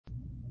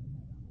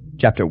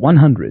Chapter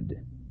 100.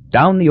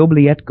 Down the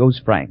oubliette goes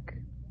Frank.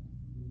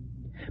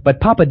 But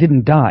Papa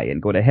didn't die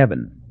and go to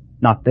heaven.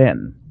 Not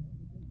then.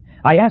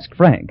 I asked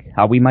Frank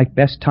how we might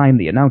best time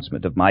the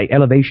announcement of my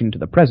elevation to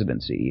the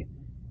presidency.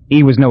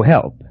 He was no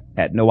help,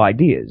 had no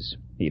ideas.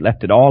 He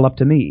left it all up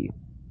to me.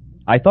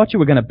 "I thought you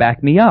were going to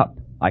back me up,"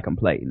 I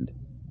complained.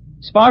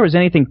 "As far as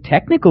anything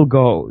technical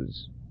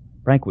goes."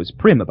 Frank was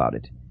prim about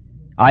it.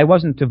 I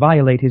wasn't to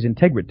violate his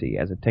integrity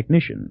as a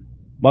technician.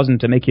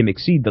 Wasn't to make him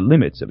exceed the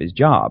limits of his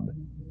job.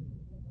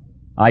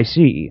 "I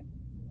see.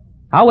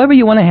 However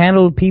you want to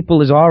handle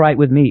people is all right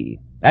with me.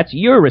 That's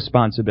your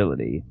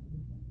responsibility."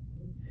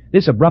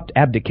 This abrupt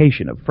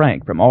abdication of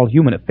Frank from all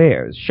human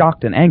affairs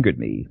shocked and angered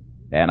me,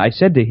 and I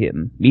said to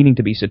him, meaning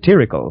to be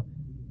satirical,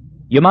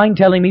 "You mind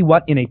telling me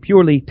what, in a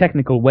purely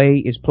technical way,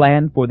 is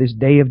planned for this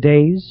day of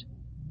days?"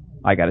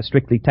 I got a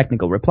strictly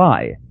technical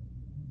reply.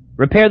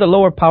 "Repair the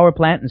lower power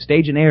plant and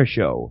stage an air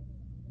show."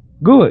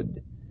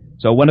 "Good.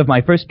 So one of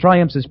my first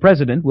triumphs as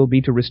president will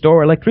be to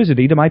restore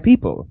electricity to my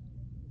people."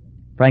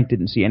 Frank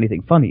didn't see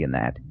anything funny in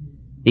that.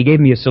 He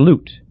gave me a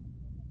salute.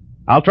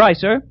 "I'll try,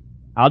 sir.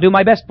 I'll do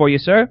my best for you,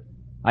 sir.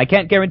 I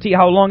can't guarantee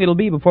how long it'll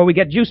be before we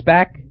get juice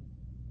back."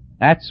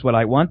 "That's what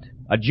I want,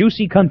 a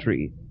juicy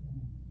country."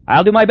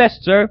 "I'll do my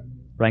best, sir."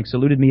 Frank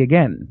saluted me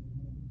again.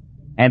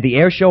 "And the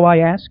air show?" I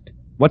asked.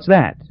 "What's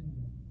that?"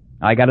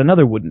 I got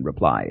another wooden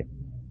reply.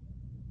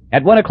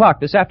 "At 1 o'clock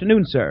this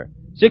afternoon, sir.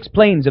 6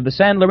 planes of the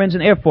San Lorenzo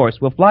Air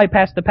Force will fly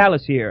past the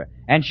palace here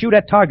and shoot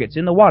at targets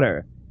in the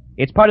water.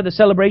 It's part of the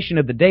celebration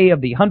of the Day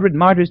of the 100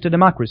 Martyrs to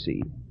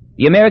Democracy.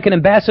 The American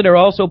ambassador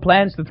also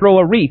plans to throw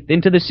a wreath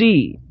into the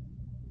sea."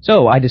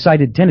 So I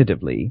decided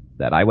tentatively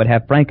that I would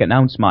have Frank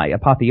announce my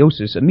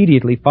apotheosis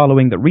immediately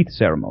following the wreath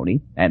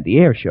ceremony and the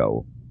air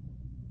show.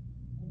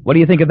 "What do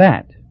you think of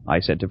that?" I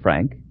said to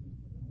Frank.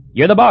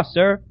 "You're the boss,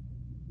 sir."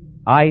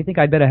 "I think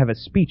I'd better have a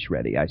speech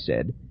ready," I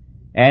said,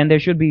 "and there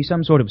should be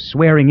some sort of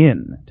swearing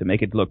in to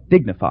make it look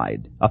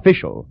dignified,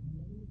 official."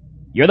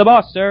 "You're the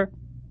boss, sir."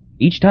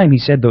 Each time he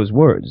said those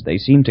words, they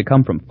seemed to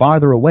come from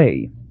farther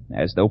away,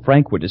 as though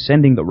Frank were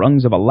descending the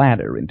rungs of a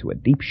ladder into a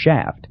deep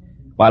shaft,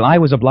 while I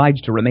was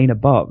obliged to remain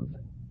above.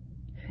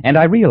 And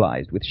I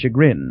realized with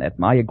chagrin that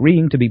my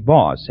agreeing to be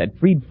boss had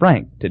freed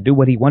Frank to do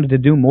what he wanted to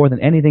do more than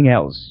anything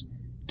else,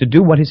 to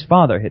do what his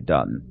father had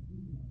done,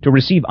 to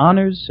receive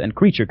honors and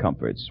creature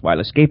comforts while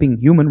escaping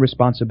human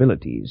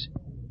responsibilities.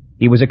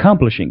 He was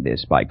accomplishing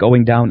this by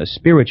going down a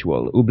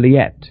spiritual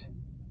oubliette.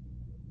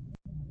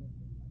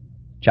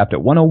 Chapter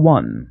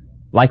 101.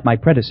 Like my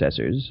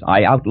predecessors,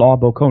 I outlaw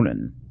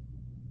Bokonon.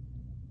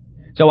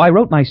 So I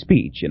wrote my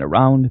speech in a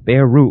round,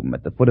 bare room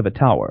at the foot of a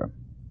tower.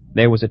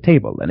 There was a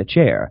table and a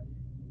chair,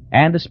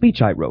 and the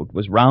speech I wrote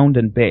was round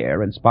and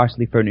bare and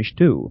sparsely furnished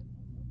too.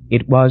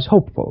 It was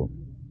hopeful.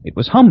 It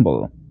was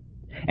humble.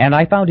 And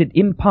I found it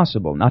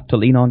impossible not to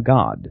lean on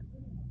God.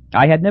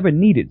 I had never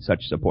needed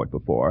such support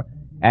before,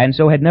 and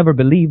so had never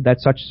believed that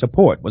such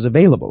support was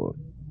available.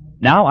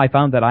 Now I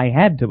found that I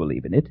had to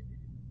believe in it,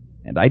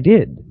 and I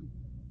did.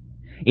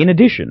 In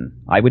addition,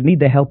 I would need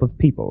the help of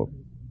people.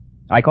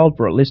 I called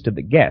for a list of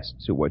the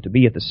guests who were to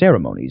be at the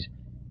ceremonies,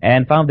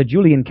 and found that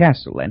Julian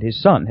Castle and his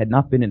son had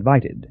not been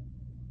invited.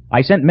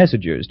 I sent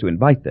messengers to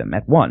invite them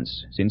at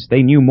once, since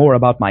they knew more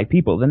about my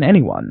people than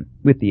anyone,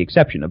 with the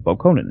exception of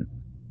Bokonon.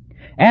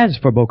 As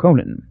for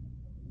Bokonon,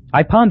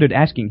 I pondered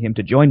asking him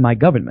to join my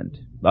government,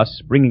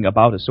 thus bringing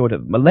about a sort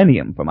of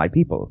millennium for my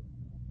people.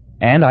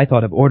 And I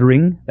thought of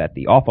ordering that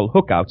the awful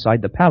hook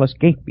outside the palace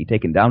gate be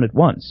taken down at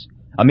once,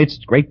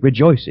 amidst great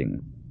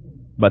rejoicing.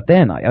 But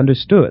then I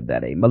understood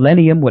that a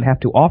millennium would have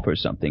to offer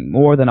something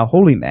more than a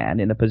holy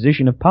man in a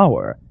position of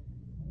power,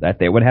 that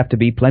there would have to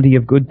be plenty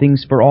of good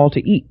things for all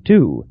to eat,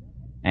 too,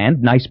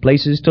 and nice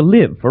places to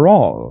live for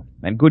all,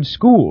 and good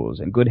schools,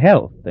 and good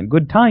health, and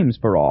good times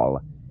for all,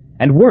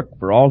 and work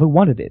for all who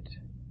wanted it,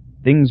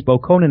 things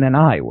Bokonon and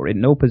I were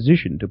in no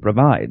position to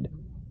provide.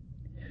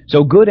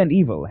 So good and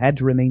evil had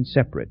to remain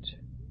separate,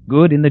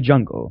 good in the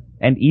jungle,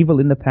 and evil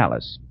in the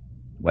palace.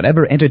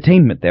 Whatever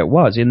entertainment there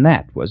was in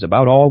that was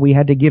about all we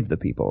had to give the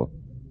people.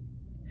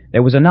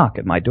 There was a knock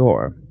at my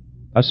door.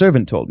 A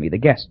servant told me the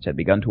guests had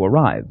begun to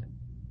arrive.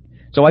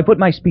 So I put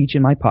my speech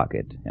in my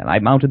pocket, and I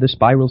mounted the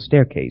spiral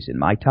staircase in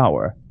my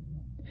tower.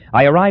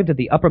 I arrived at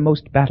the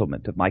uppermost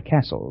battlement of my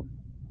castle,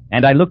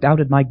 and I looked out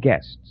at my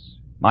guests,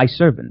 my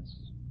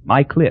servants,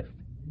 my cliff,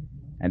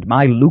 and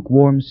my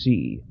lukewarm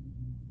sea.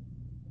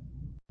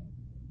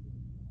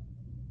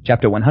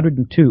 Chapter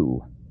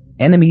 102.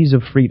 Enemies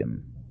of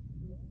Freedom.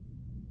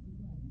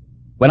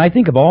 When I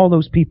think of all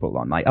those people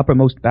on my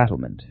uppermost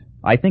battlement,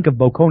 I think of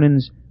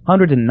Bokonon's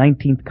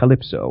 119th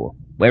Calypso,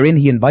 wherein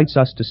he invites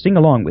us to sing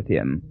along with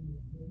him.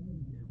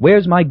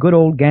 "Where's my good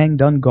old gang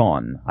done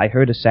gone?" I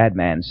heard a sad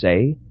man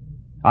say.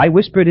 I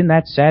whispered in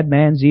that sad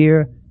man's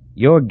ear,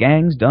 "Your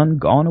gang's done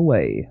gone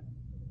away."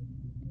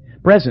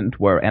 Present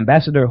were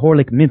Ambassador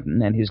Horlick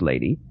Minton and his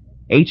lady,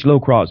 H. Lowe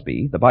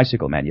Crosby, the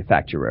bicycle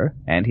manufacturer,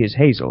 and his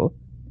Hazel,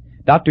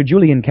 Dr.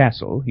 Julian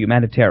Castle,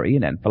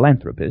 humanitarian and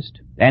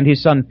philanthropist, and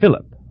his son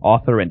Philip,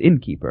 author and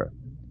innkeeper,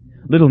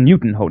 little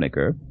Newton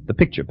Hoenicker, the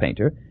picture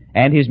painter,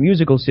 and his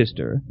musical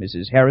sister,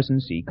 Mrs. Harrison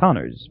C.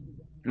 Connors,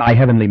 my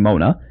heavenly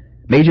Mona,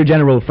 Major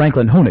General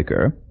Franklin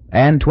Honecker,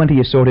 and 20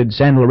 assorted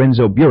San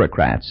Lorenzo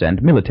bureaucrats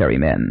and military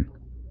men.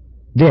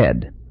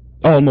 Dead.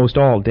 Almost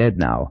all dead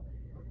now.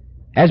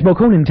 As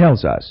Bokonin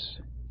tells us,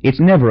 it's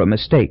never a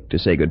mistake to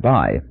say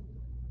goodbye.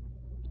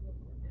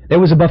 There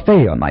was a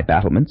buffet on my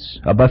battlements,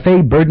 a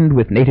buffet burdened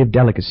with native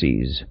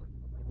delicacies.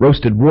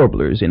 Roasted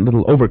warblers in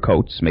little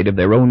overcoats made of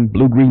their own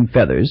blue-green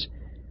feathers,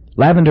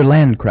 lavender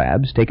land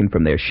crabs taken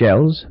from their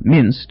shells,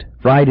 minced,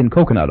 fried in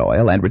coconut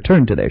oil, and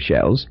returned to their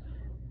shells,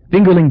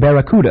 fingerling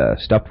barracuda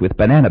stuffed with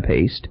banana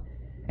paste,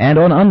 and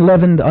on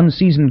unleavened,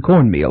 unseasoned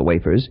cornmeal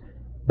wafers,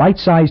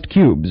 bite-sized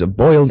cubes of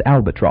boiled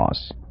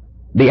albatross.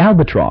 The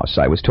albatross,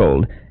 I was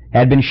told,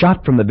 had been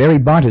shot from the very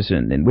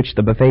bartizan in which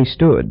the buffet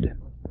stood.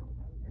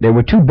 There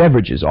were 2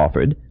 beverages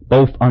offered,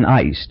 both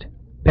uniced,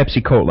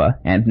 Pepsi-Cola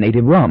and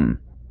native rum.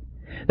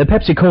 The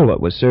Pepsi-Cola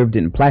was served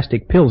in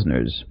plastic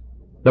pilsners.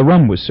 The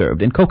rum was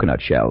served in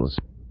coconut shells.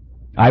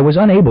 I was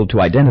unable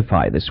to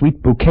identify the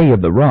sweet bouquet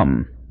of the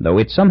rum, though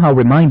it somehow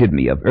reminded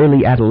me of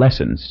early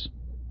adolescence.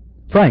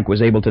 Frank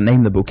was able to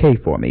name the bouquet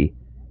for me.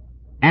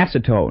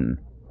 Acetone.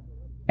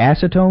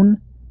 Acetone?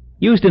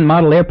 Used in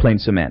model airplane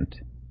cement.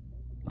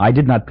 I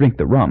did not drink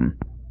the rum.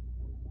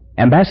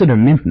 Ambassador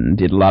Minton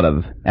did a lot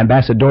of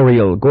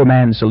ambassadorial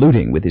gourmand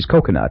saluting with his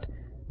coconut,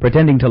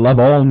 pretending to love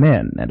all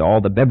men and all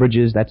the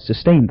beverages that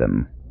sustained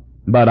them,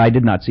 but I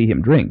did not see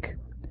him drink.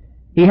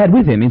 He had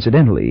with him,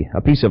 incidentally,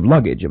 a piece of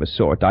luggage of a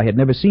sort I had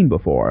never seen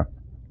before.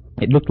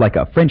 It looked like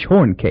a French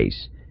horn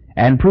case,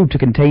 and proved to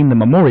contain the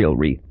memorial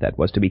wreath that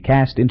was to be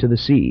cast into the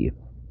sea.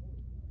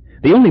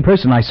 The only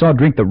person I saw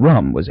drink the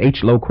rum was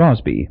H. Lowe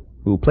Crosby,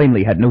 who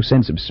plainly had no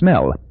sense of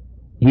smell.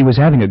 He was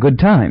having a good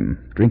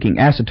time, drinking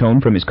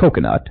acetone from his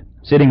coconut,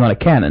 sitting on a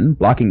cannon,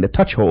 blocking the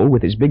touch-hole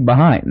with his big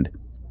behind.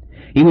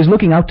 He was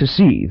looking out to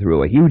sea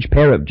through a huge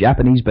pair of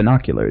Japanese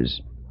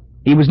binoculars.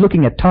 He was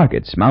looking at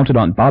targets mounted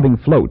on bobbing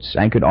floats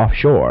anchored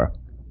offshore.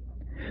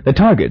 The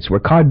targets were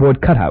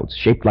cardboard cutouts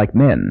shaped like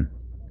men.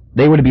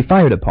 They were to be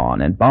fired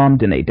upon and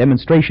bombed in a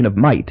demonstration of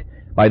might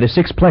by the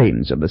 6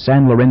 planes of the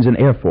San Lorenzo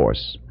Air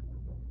Force.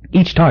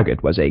 Each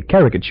target was a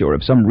caricature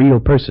of some real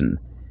person,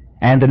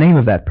 and the name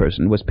of that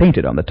person was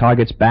painted on the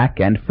target's back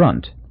and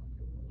front.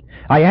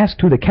 I asked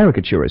who the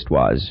caricaturist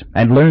was,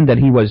 and learned that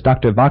he was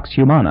Dr. Vox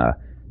Humana,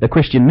 the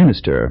Christian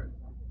minister.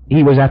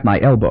 He was at my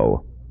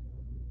elbow.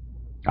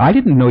 "I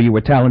didn't know you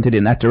were talented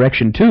in that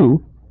direction,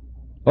 too."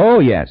 "Oh,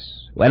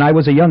 yes. When I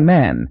was a young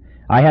man,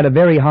 I had a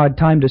very hard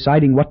time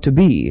deciding what to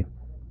be.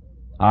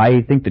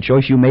 I think the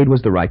choice you made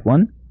was the right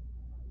one.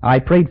 I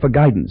prayed for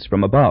guidance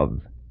from above.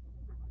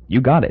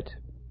 You got it."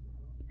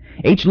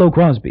 H. Lowe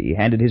Crosby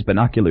handed his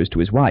binoculars to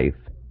his wife.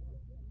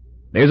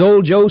 "There's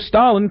old Joe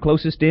Stalin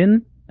closest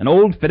in, and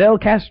old Fidel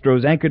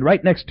Castro's anchored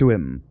right next to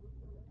him.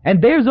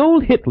 And there's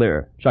old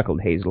Hitler,"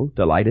 chuckled Hazel,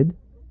 delighted.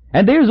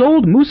 "And there's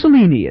old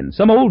Mussolini and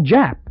some old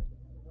Jap.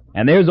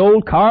 And there's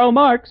old Karl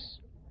Marx.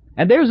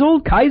 And there's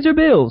old Kaiser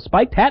Bill,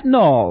 spiked hat and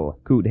all,"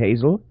 cooed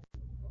Hazel.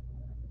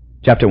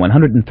 Chapter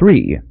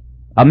 103.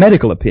 A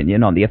Medical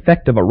Opinion on the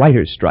Effect of a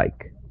Writer's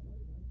Strike.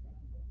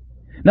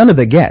 None of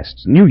the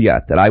guests knew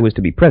yet that I was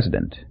to be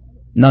president.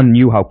 None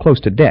knew how close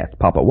to death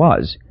Papa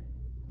was.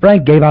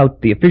 Frank gave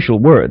out the official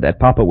word that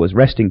Papa was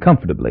resting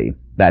comfortably,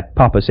 that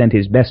Papa sent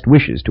his best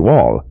wishes to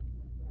all.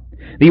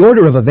 The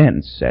order of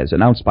events, as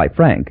announced by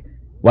Frank,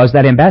 was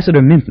that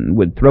Ambassador Minton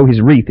would throw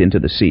his wreath into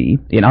the sea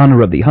in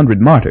honor of the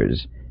 100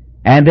 martyrs,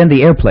 and then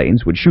the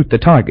airplanes would shoot the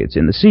targets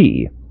in the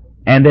sea,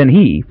 and then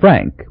he,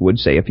 Frank, would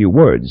say a few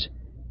words.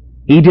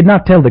 He did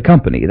not tell the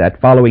company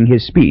that following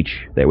his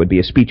speech there would be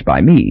a speech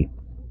by me.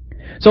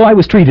 So I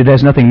was treated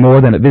as nothing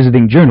more than a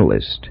visiting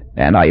journalist,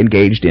 and I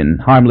engaged in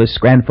harmless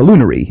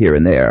granfaloonery here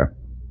and there.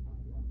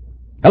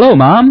 "Hello,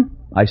 Mom,"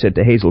 I said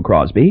to Hazel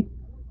Crosby.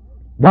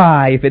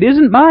 "Why, if it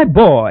isn't my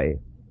boy!"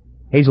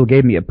 Hazel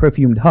gave me a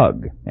perfumed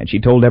hug, and she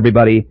told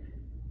everybody,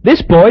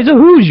 "This boy's a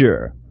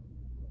Hoosier."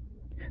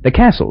 The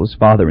Castles,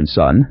 father and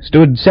son,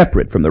 stood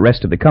separate from the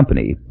rest of the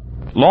company.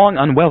 Long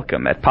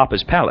unwelcome at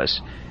Papa's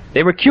palace,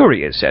 they were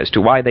curious as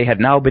to why they had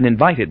now been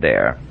invited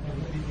there.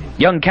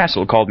 Young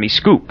Castle called me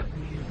Scoop.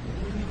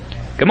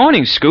 "Good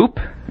morning, Scoop.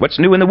 What's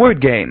new in the word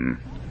game?"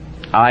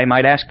 "I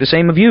might ask the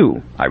same of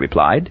you," I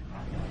replied.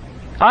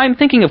 "I'm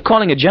thinking of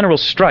calling a general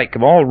strike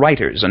of all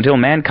writers until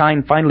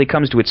mankind finally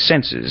comes to its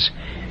senses.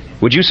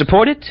 Would you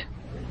support it?"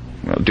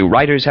 "Well, do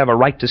writers have a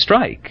right to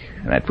strike?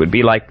 That would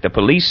be like the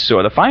police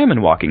or the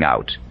firemen walking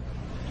out.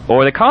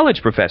 Or the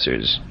college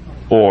professors."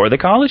 "Or the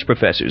college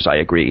professors," I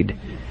agreed.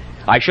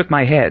 I shook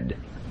my head.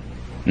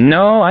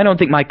 "No, I don't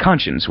think my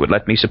conscience would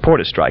let me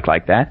support a strike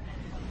like that.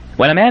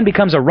 When a man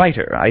becomes a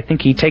writer, I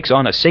think he takes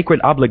on a sacred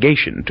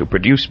obligation to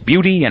produce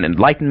beauty and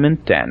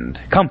enlightenment and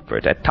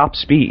comfort at top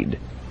speed.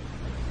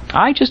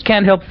 I just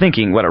can't help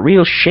thinking what a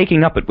real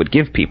shaking up it would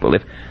give people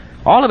if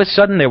all of a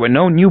sudden there were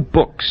no new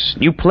books,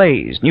 new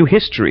plays, new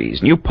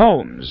histories, new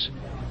poems.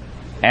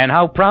 And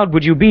how proud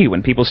would you be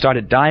when people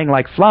started dying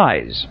like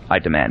flies?" I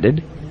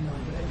demanded.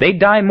 "They'd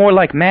die more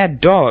like mad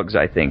dogs,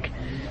 I think,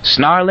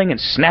 snarling and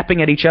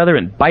snapping at each other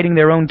and biting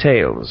their own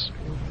tails."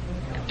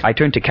 I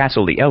turned to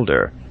Castle the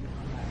Elder.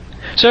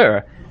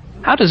 "Sir,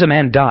 how does a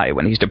man die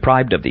when he's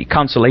deprived of the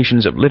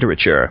consolations of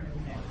literature?"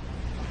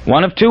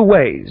 "One of two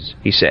ways,"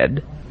 he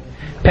said.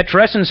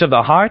 "Petrescence of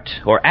the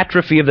heart or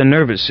atrophy of the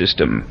nervous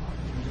system."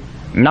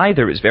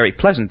 "Neither is very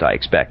pleasant, I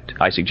expect,"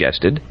 I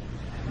suggested.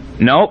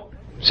 "No,"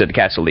 said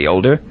Castle the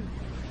Elder.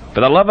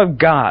 "For the love of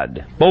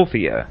God, both of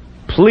you,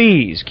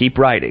 please keep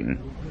writing."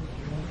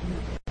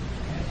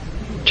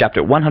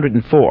 Chapter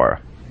 104.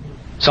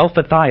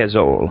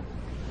 Sulfathiazole.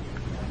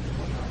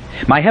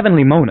 My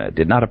heavenly Mona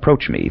did not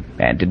approach me,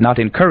 and did not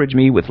encourage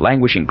me with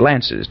languishing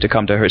glances to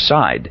come to her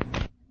side.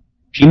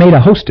 She made a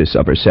hostess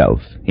of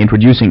herself,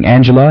 introducing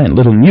Angela and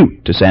little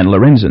Newt to San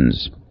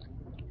Lorenzans.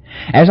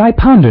 As I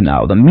ponder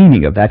now the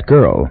meaning of that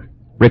girl,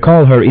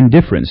 recall her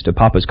indifference to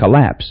Papa's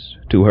collapse,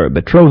 to her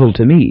betrothal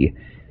to me,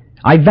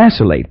 I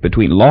vacillate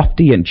between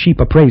lofty and cheap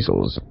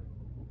appraisals.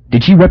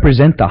 Did she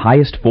represent the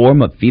highest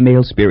form of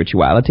female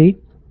spirituality?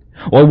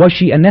 Or was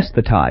she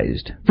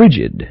anesthetized,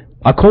 frigid,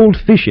 a cold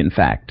fish in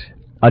fact,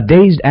 a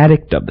dazed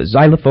addict of the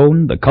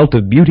xylophone, the cult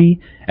of beauty,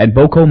 and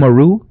Boko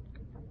Maru?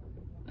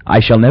 I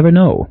shall never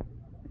know.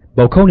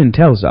 Bokonon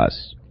tells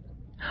us,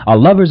 "A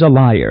lover's a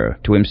liar,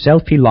 to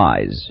himself he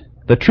lies.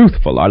 The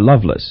truthful are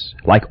loveless,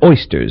 like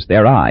oysters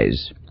their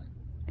eyes."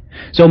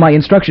 So my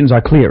instructions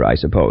are clear, I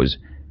suppose.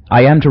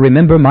 I am to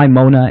remember my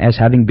Mona as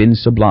having been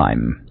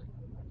sublime.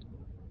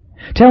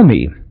 "Tell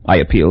me," I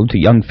appealed to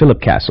young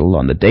Philip Castle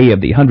on the day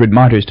of the 100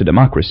 Martyrs to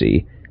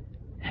Democracy,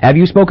 "have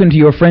you spoken to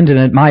your friend and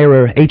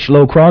admirer H.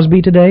 Lowe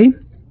Crosby today?"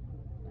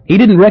 "He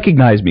didn't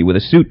recognize me with a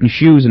suit and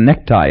shoes and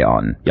necktie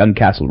on," young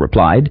Castle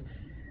replied.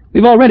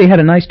 "We've already had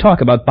a nice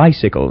talk about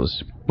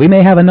bicycles. We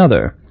may have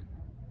another."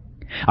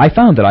 I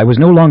found that I was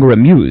no longer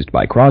amused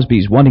by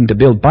Crosby's wanting to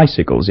build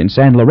bicycles in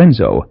San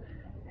Lorenzo.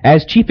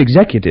 As chief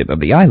executive of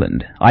the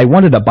island, I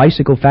wanted a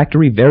bicycle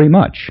factory very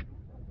much.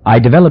 I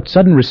developed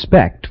sudden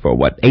respect for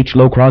what H.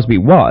 Lowe Crosby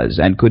was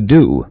and could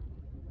do.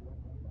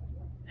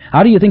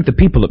 "How do you think the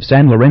people of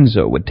San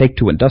Lorenzo would take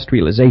to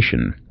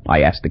industrialization?"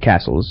 I asked the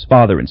Castles,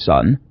 father and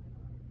son.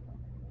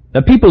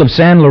 "The people of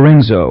San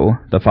Lorenzo,"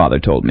 the father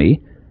told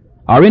me,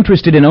 "are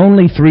interested in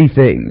only 3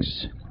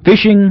 things: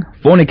 fishing,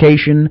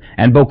 fornication,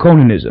 and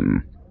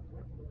Bokononism."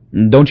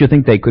 "Don't you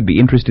think they could be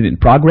interested in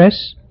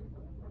progress?"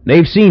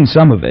 "They've seen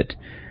some of it.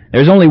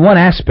 There's only one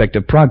aspect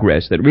of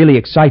progress that really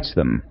excites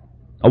them."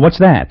 "Oh, what's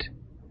that?"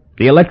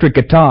 "The electric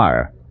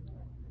guitar."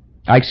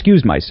 I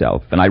excused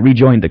myself, and I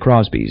rejoined the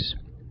Crosbys.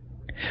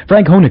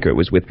 Frank Honecker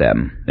was with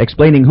them,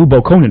 explaining who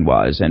Bokonon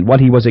was and what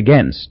he was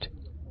against.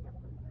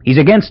 "He's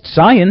against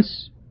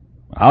science."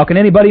 "How can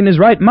anybody in his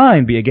right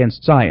mind be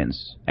against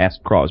science?"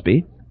 asked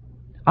Crosby.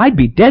 "I'd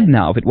be dead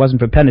now if it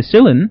wasn't for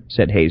penicillin,"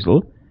 said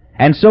Hazel.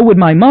 "And so would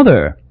my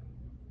mother."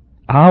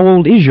 "How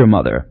old is your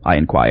mother?" I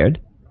inquired.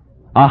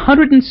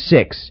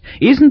 106.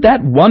 Isn't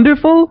that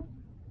wonderful?"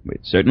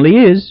 "It certainly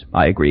is,"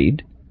 I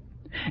agreed.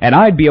 "And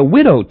I'd be a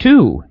widow,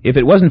 too, if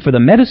it wasn't for the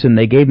medicine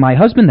they gave my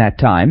husband that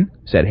time,"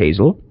 said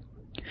Hazel.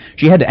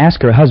 She had to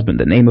ask her husband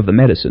the name of the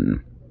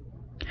medicine.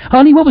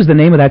 "Honey, what was the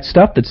name of that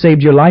stuff that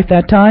saved your life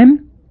that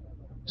time?"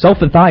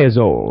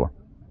 "Sulfathiazole."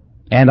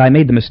 And I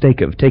made the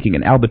mistake of taking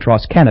an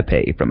albatross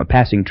canapé from a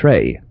passing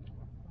tray.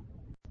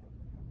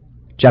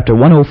 Chapter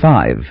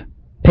 105.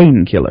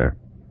 Painkiller.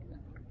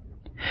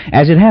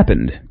 As it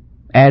happened,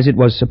 as it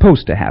was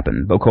supposed to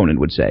happen, Bokonon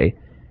would say,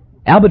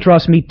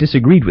 albatross meat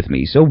disagreed with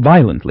me so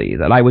violently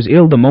that I was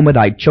ill the moment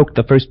I choked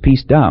the first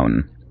piece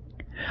down.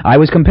 I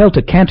was compelled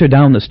to canter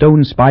down the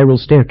stone spiral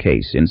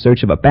staircase in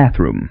search of a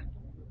bathroom.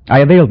 I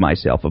availed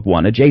myself of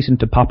one adjacent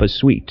to Papa's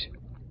suite.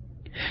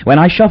 When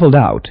I shuffled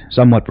out,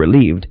 somewhat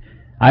relieved,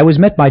 I was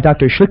met by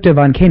Dr. Schlichter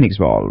von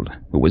Koenigswald,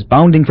 who was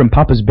bounding from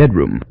Papa's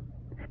bedroom.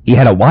 He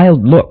had a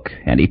wild look,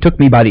 and he took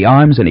me by the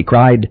arms and he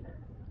cried,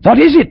 "What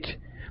is it?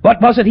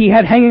 What was it he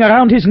had hanging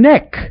around his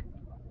neck?"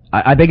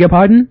 I beg your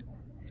pardon?"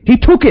 "He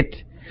took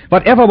it.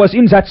 Whatever was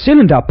in that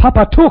cylinder,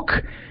 Papa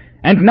took,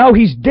 and now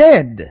he's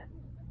dead."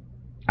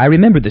 I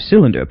remembered the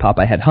cylinder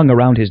Papa had hung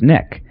around his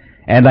neck,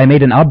 and I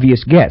made an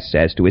obvious guess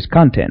as to its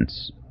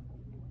contents.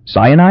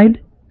 "Cyanide?"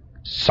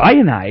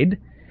 "Cyanide?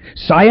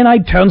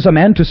 Cyanide turns a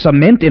man to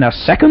cement in a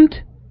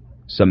second?"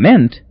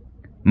 "Cement?"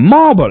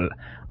 "Marble!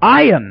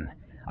 Iron!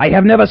 I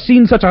have never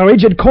seen such a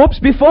rigid corpse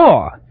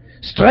before.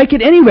 Strike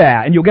it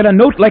anywhere, and you get a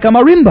note like a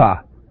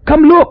marimba.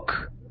 Come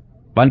look."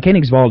 Von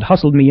Koenigswald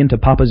hustled me into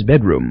Papa's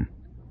bedroom.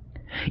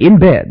 In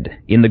bed,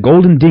 in the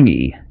golden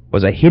dinghy,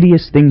 was a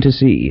hideous thing to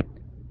see.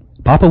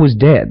 Papa was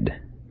dead,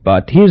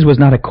 but his was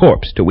not a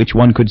corpse to which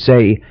one could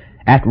say,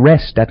 "At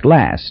rest at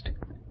last."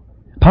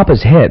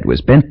 Papa's head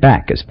was bent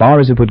back as far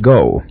as it would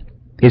go.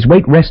 His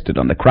weight rested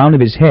on the crown of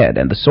his head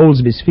and the soles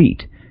of his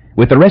feet,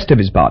 with the rest of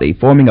his body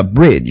forming a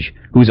bridge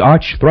whose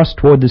arch thrust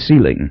toward the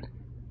ceiling.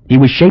 He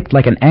was shaped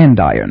like an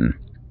andiron.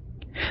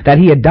 That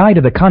he had died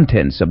of the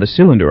contents of the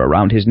cylinder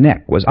around his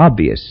neck was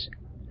obvious.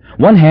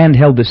 One hand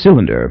held the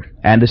cylinder,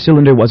 and the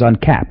cylinder was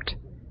uncapped,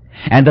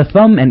 and the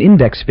thumb and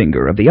index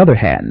finger of the other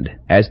hand,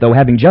 as though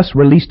having just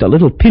released a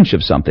little pinch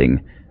of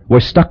something, were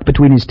stuck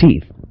between his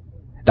teeth.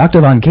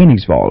 Dr. von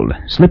Koenigswald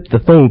slipped the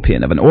thole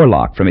pin of an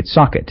oarlock from its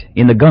socket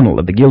in the gunwale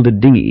of the gilded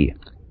dinghy.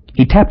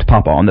 He tapped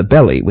Papa on the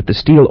belly with the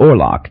steel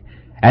oarlock,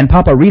 and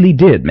Papa really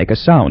did make a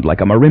sound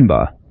like a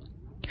marimba.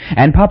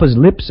 And Papa's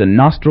lips and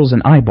nostrils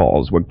and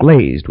eyeballs were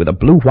glazed with a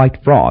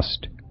blue-white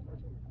frost.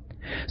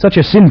 Such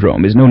a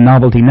syndrome is no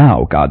novelty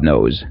now, God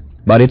knows,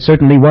 but it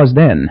certainly was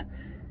then.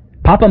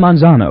 Papa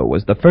Manzano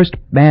was the first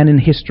man in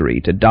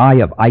history to die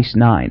of Ice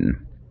 9.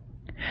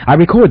 I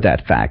record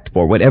that fact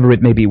for whatever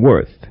it may be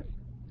worth.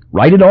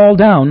 Write it all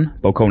down,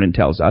 Bokonin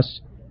tells us.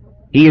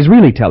 He is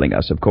really telling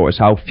us, of course,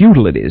 how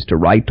futile it is to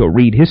write or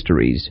read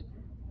histories.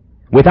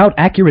 Without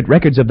accurate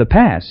records of the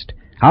past,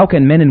 how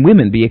can men and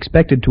women be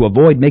expected to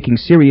avoid making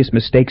serious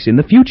mistakes in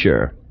the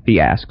future? He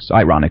asks,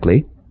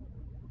 ironically.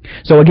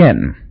 So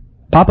again,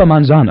 Papa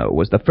Manzano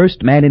was the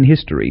first man in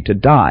history to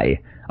die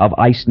of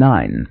Ice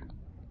 9.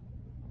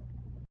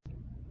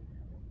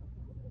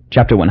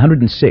 Chapter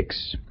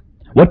 106.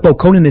 What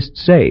Bokoninists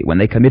Say When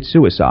They Commit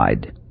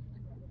Suicide.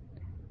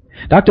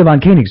 Dr. von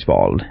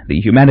Koenigswald,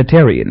 the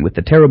humanitarian with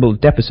the terrible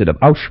deficit of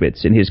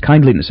Auschwitz in his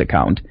kindliness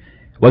account,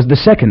 was the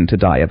second to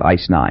die of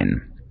Ice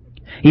 9.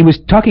 He was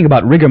talking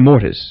about rigor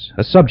mortis,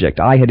 a subject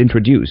I had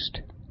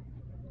introduced.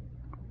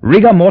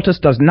 "Rigor mortis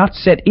does not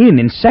set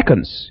in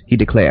seconds," he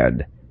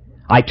declared.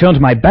 "I turned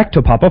my back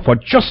to Papa for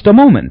just a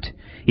moment.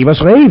 He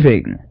was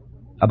raving."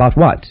 "About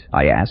what?"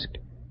 I asked.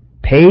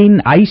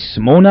 "Pain, ice,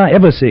 Mona,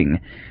 everything.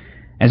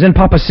 And then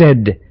Papa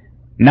said,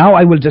 'Now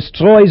I will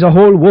destroy the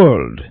whole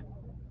world.'"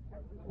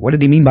 What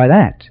did he mean by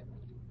that?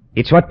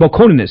 It's what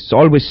Bokoninists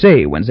always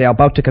say when they are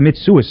about to commit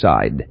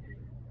suicide.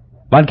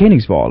 Von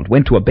Koenigswald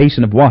went to a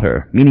basin of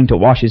water, meaning to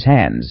wash his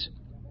hands.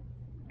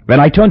 "When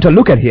I turned to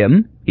look at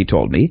him," he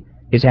told me,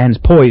 his hands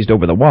poised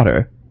over the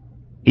water,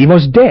 "he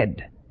was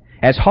dead,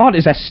 as hard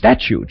as a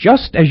statue,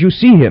 just as you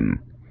see him.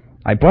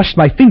 I brushed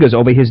my fingers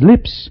over his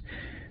lips.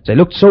 They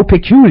looked so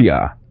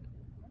peculiar."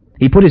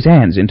 He put his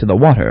hands into the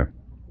water.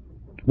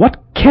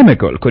 What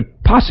chemical could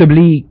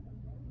possibly...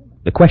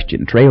 The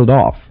question trailed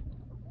off.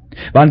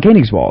 Von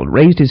Koenigswald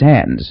raised his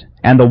hands,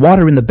 and the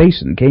water in the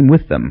basin came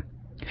with them.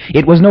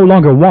 It was no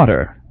longer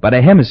water, but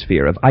a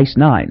hemisphere of Ice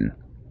 9.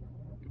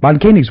 Von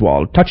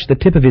Koenigswald touched the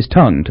tip of his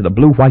tongue to the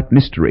blue-white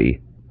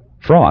mystery.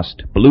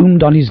 Frost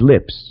bloomed on his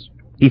lips.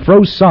 He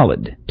froze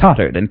solid,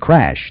 tottered, and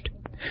crashed.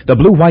 The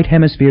blue-white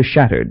hemisphere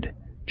shattered.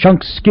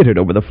 Chunks skittered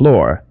over the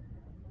floor.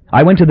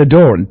 I went to the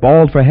door and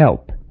bawled for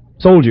help.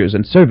 Soldiers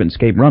and servants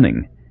came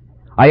running.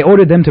 I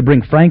ordered them to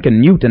bring Frank and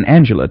Newt and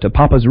Angela to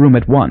Papa's room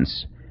at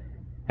once.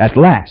 At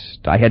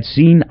last I had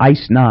seen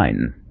Ice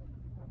 9.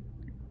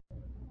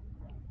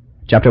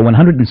 Chapter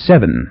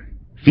 107.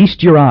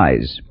 Feast Your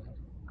Eyes.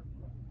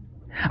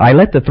 I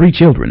let the 3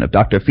 children of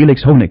Dr.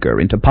 Felix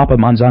Honecker into Papa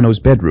Manzano's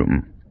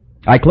bedroom.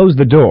 I closed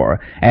the door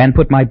and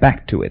put my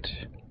back to it.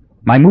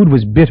 My mood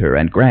was bitter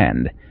and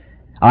grand.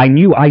 I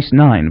knew Ice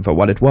 9 for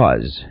what it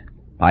was.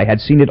 I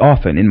had seen it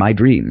often in my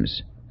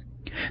dreams.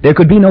 There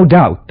could be no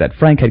doubt that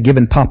Frank had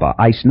given Papa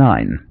Ice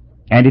 9,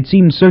 and it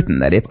seemed certain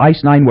that if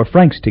Ice 9 were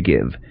Frank's to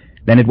give,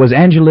 then it was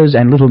Angela's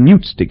and little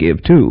Newt's to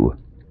give, too.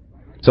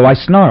 So I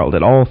snarled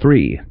at all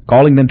 3,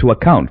 calling them to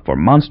account for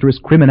monstrous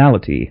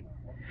criminality.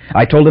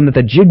 I told them that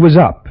the jig was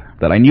up,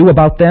 that I knew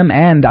about them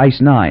and Ice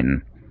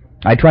 9.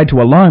 I tried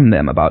to alarm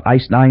them about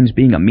Ice 9's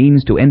being a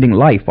means to ending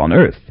life on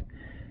Earth.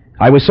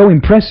 I was so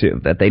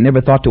impressive that they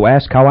never thought to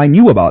ask how I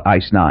knew about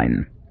Ice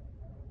 9.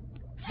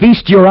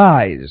 "Feast your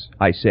eyes,"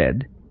 I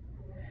said.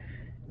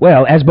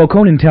 Well, as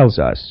Bokonin tells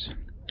us,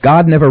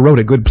 God never wrote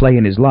a good play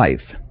in his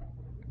life.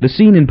 The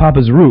scene in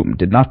Papa's room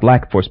did not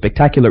lack for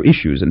spectacular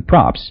issues and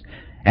props,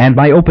 and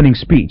my opening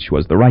speech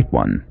was the right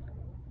one.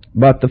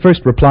 But the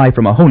first reply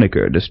from a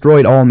Honecker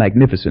destroyed all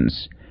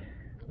magnificence.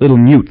 Little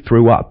Newt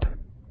threw up.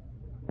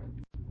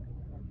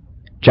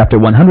 Chapter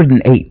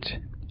 108.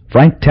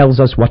 Frank Tells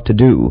Us What to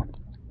Do.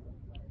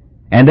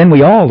 And then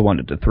we all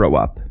wanted to throw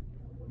up.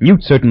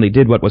 Newt certainly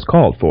did what was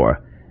called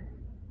for.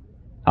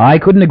 "I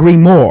couldn't agree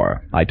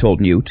more," I told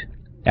Newt,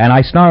 and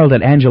I snarled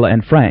at Angela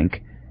and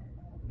Frank.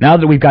 "Now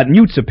that we've got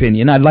Newt's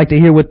opinion, I'd like to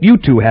hear what you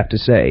two have to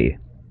say."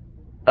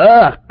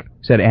 "Ugh,"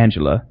 said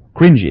Angela,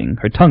 cringing,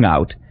 her tongue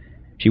out.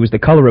 She was the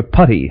color of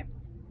putty.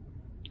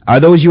 "Are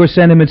those your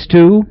sentiments,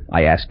 too?"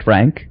 I asked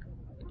Frank.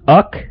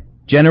 "Uck,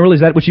 General, is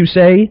that what you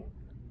say?"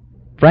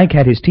 Frank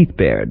had his teeth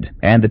bared,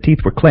 and the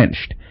teeth were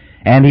clenched,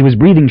 and he was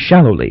breathing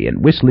shallowly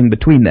and whistling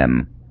between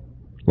them.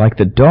 "Like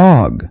the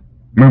dog,"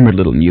 murmured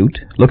little Newt,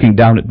 looking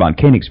down at von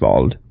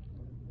Koenigswald.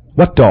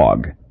 "What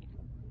dog?"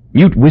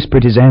 Newt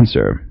whispered his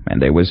answer,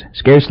 and there was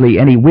scarcely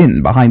any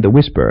wind behind the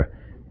whisper,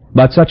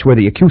 but such were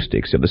the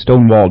acoustics of the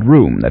stone-walled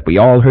room that we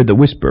all heard the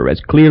whisper as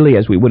clearly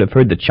as we would have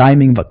heard the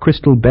chiming of a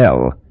crystal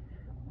bell.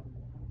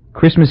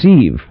 "Christmas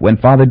Eve, when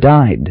Father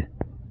died."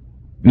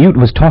 Newt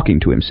was talking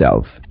to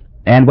himself,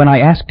 and when I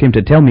asked him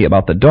to tell me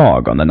about the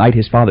dog on the night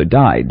his father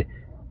died,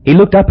 he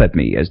looked up at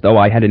me as though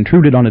I had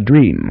intruded on a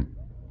dream.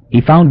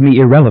 He found me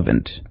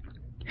irrelevant.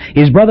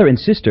 His brother and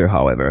sister,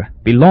 however,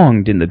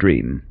 belonged in the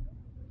dream,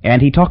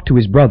 and he talked to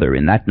his brother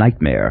in that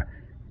nightmare,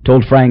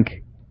 told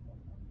Frank,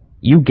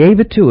 "You gave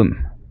it to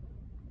him."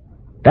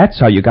 "That's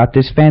how you got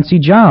this fancy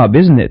job,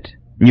 isn't it?"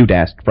 Newt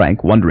asked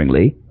Frank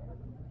wonderingly.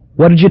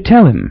 "What did you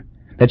tell him?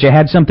 That you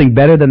had something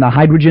better than the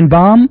hydrogen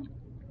bomb?"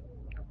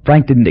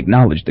 Frank didn't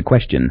acknowledge the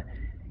question.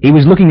 He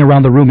was looking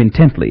around the room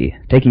intently,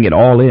 taking it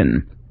all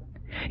in.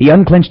 He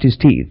unclenched his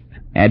teeth,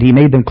 and he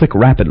made them click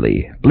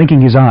rapidly,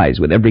 blinking his eyes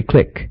with every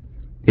click.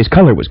 His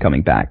color was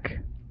coming back.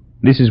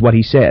 This is what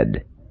he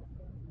said.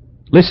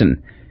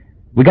 "Listen,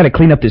 we got to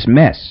clean up this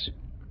mess."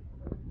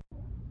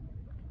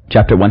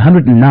 Chapter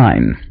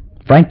 109.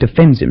 Frank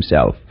defends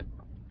himself.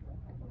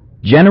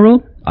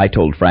 "General," I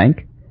told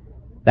Frank,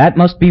 "that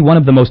must be one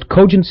of the most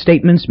cogent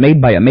statements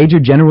made by a major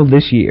general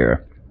this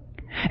year.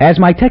 As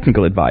my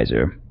technical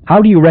advisor,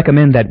 how do you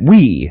recommend that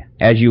we,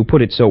 as you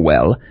put it so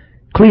well,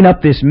 clean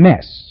up this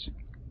mess?"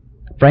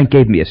 Frank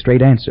gave me a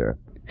straight answer.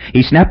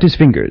 He snapped his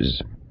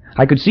fingers.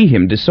 I could see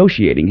him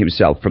dissociating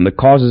himself from the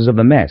causes of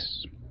the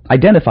mess,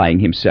 identifying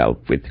himself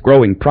with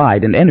growing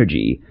pride and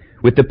energy,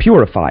 with the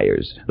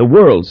purifiers, the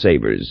world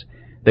savers,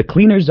 the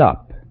cleaners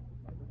up.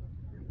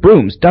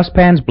 "Brooms,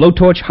 dustpans,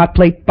 blowtorch, hot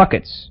plate,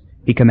 buckets,"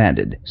 he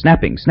commanded,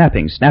 snapping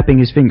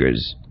his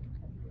fingers.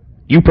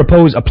 "You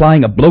propose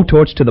applying a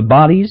blowtorch to the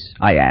bodies?"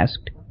 I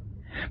asked.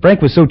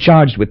 Frank was so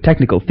charged with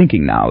technical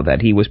thinking now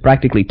that he was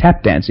practically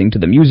tap-dancing to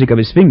the music of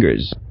his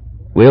fingers.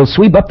 "We'll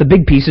sweep up the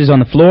big pieces on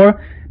the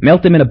floor,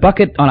 melt them in a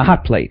bucket on a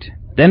hot plate.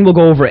 Then we'll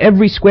go over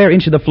every square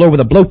inch of the floor with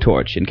a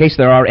blowtorch in case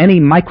there are any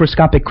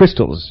microscopic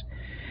crystals.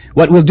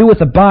 What we'll do with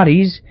the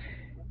bodies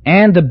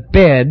and the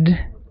bed—"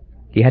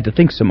 He had to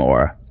think some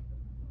more.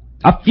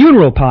 "A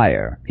funeral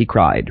pyre!" he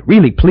cried,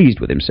 really pleased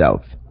with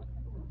himself.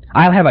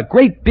 "I'll have a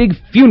great big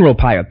funeral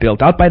pyre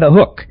built out by the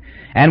hook,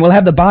 and we'll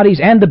have the bodies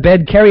and the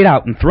bed carried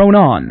out and thrown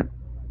on."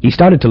 He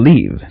started to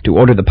leave, to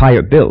order the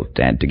pyre built,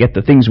 and to get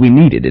the things we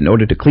needed in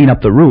order to clean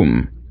up the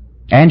room.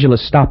 Angela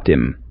stopped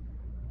him.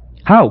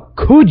 "How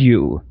could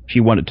you?"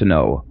 she wanted to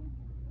know.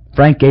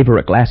 Frank gave her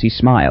a glassy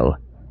smile.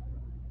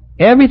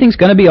 "Everything's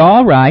going to be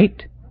all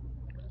right."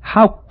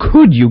 "How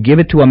could you give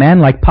it to a man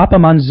like Papa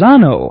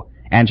Manzano?"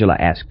 Angela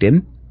asked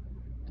him.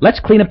 "Let's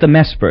clean up the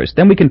mess first,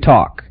 then we can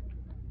talk."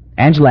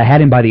 Angela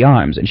had him by the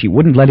arms, and she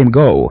wouldn't let him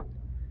go.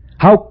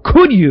 "How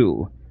could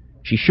you?"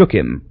 She shook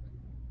him.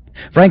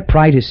 Frank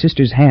pried his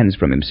sister's hands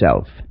from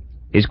himself.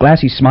 His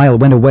glassy smile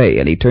went away,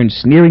 and he turned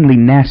sneeringly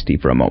nasty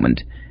for a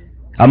moment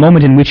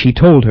in which he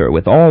told her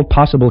with all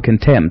possible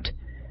contempt,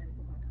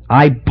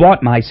 "I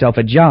bought myself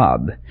a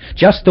job,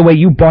 just the way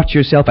you bought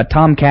yourself a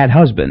tomcat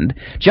husband,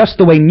 just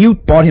the way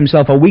Newt bought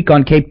himself a week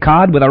on Cape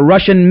Cod with a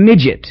Russian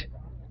midget."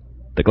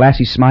 The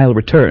glassy smile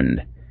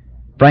returned.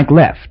 Frank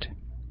left,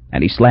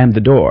 and he slammed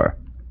the door.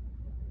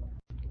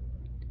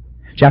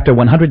 Chapter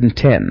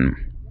 110.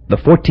 The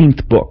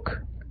 14th Book.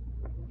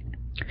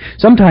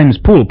 Sometimes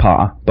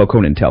Pulpa,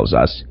 Bokonon tells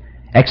us,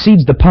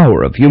 exceeds the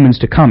power of humans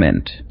to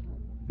comment.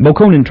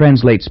 Bokonon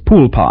translates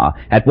Pulpa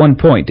at one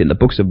point in the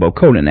books of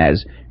Bokonon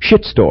as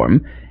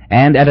shitstorm,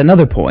 and at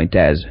another point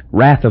as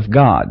wrath of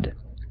God.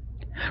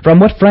 From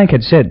what Frank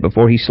had said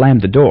before he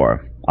slammed the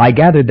door, I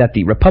gathered that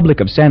the Republic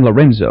of San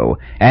Lorenzo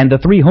and the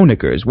three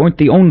Honeckers weren't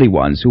the only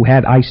ones who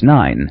had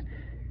Ice-9.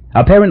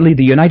 Apparently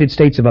the United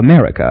States of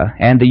America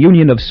and the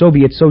Union of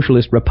Soviet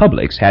Socialist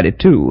Republics had it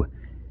too.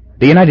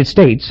 The United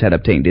States had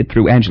obtained it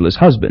through Angela's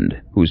husband,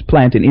 whose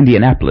plant in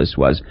Indianapolis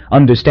was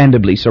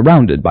understandably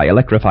surrounded by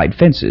electrified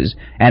fences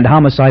and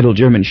homicidal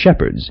German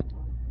shepherds,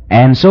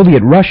 and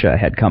Soviet Russia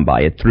had come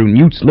by it through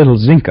Newt's little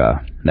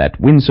Zinka, that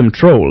winsome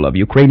troll of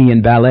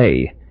Ukrainian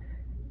ballet.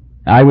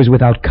 I was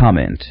without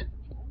comment.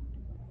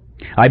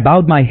 I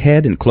bowed my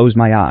head and closed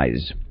my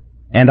eyes,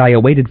 and I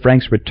awaited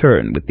Frank's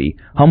return with the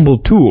humble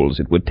tools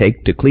it would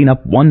take to clean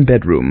up one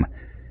bedroom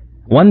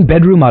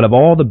out of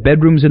all the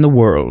bedrooms in the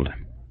world,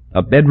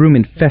 a bedroom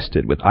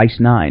infested with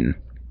Ice-9.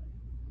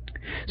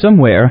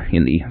 Somewhere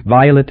in the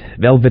violet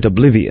velvet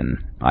oblivion,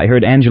 I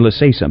heard Angela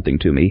say something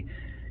to me.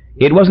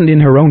 It wasn't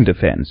in her own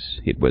defense.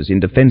 It was in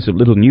defense of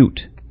little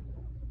Newt.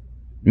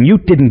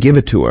 Newt didn't give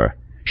it to her.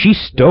 She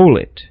stole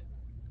it.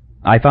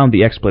 I found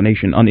the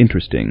explanation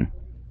uninteresting.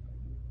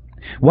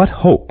 What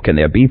hope can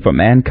there be for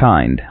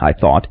mankind, I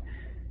thought,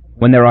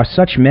 when there are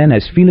such men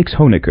as Felix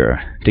Honecker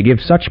to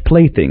give such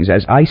playthings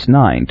as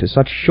Ice-9 to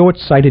such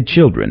short-sighted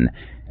children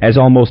as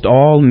almost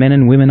all men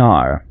and women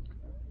are?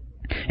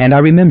 And I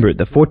remembered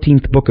the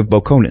 14th book of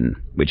Bokonon,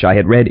 which I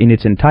had read in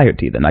its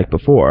entirety the night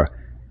before.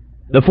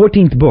 The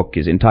 14th book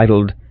is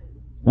entitled,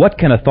 "What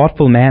Can a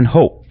Thoughtful Man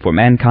Hope for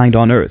Mankind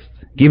on Earth,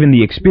 Given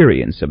the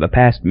Experience of the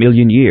Past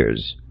Million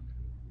Years?"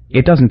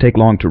 It doesn't take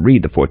long to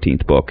read the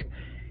 14th book.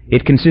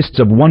 It consists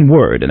of one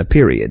word and a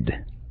period.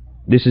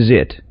 This is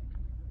it.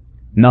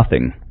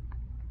 Nothing.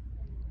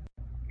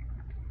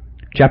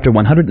 Chapter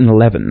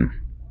 111.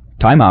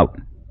 Time out.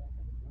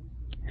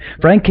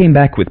 Frank came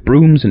back with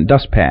brooms and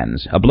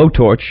dustpans, a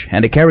blowtorch,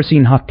 and a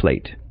kerosene hot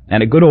plate,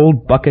 and a good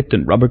old bucket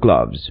and rubber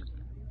gloves.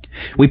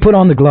 We put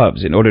on the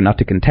gloves in order not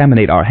to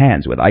contaminate our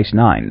hands with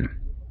Ice-9.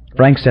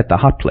 Frank set the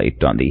hot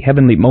plate on the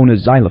Heavenly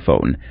Mona's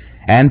xylophone,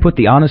 and put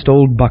the honest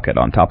old bucket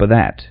on top of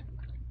that.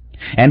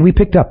 And we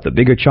picked up the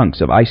bigger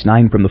chunks of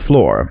Ice-9 from the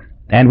floor,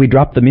 and we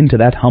dropped them into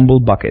that humble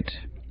bucket,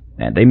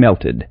 and they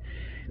melted,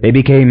 They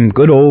became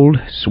good old,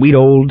 sweet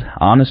old,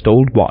 honest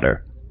old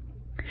water.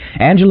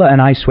 Angela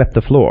and I swept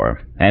the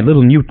floor, and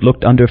little Newt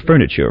looked under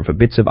furniture for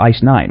bits of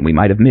Ice 9 we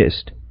might have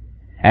missed,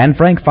 and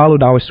Frank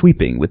followed our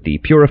sweeping with the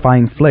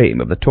purifying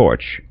flame of the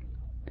torch.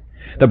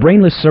 The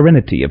brainless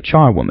serenity of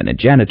charwomen and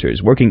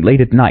janitors working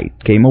late at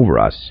night came over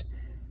us.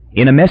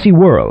 In a messy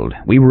world,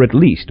 we were at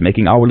least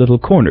making our little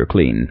corner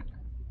clean.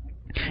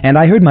 And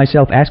I heard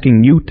myself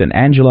asking Newt and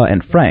Angela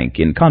and Frank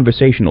in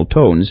conversational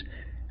tones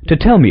to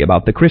tell me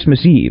about the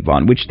Christmas Eve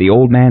on which the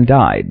old man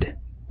died,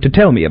 to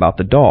tell me about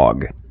the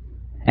dog,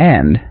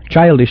 and,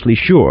 childishly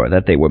sure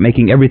that they were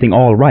making everything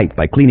all right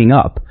by cleaning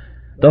up,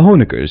 the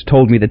Honeckers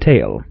told me the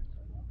tale.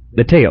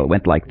 The tale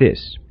went like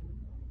this.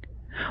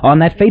 On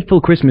that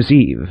fateful Christmas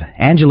Eve,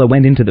 Angela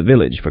went into the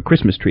village for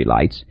Christmas tree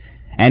lights,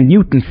 and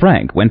Newt and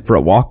Frank went for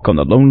a walk on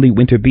the lonely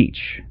winter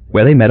beach,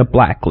 where they met a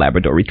black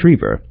Labrador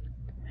retriever.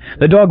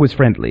 The dog was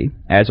friendly,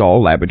 as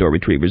all Labrador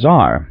retrievers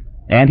are,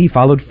 and he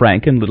followed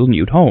Frank and little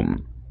Newt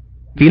home.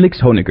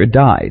 Felix Honecker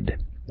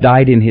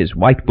died in his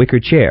white wicker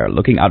chair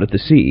looking out at the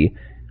sea,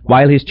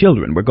 while his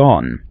children were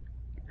gone.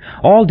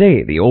 All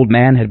day the old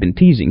man had been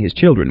teasing his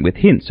children with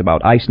hints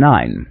about Ice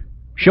 9,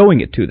 showing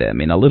it to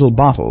them in a little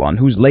bottle on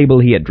whose label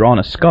he had drawn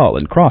a skull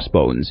and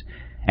crossbones,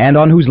 and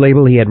on whose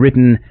label he had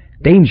written,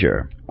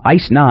 "Danger,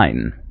 Ice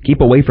 9, keep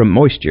away from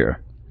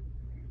moisture."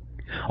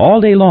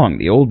 All day long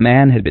the old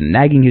man had been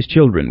nagging his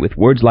children with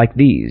words like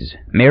these,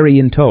 merry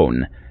in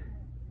tone.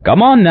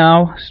 "Come on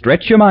now,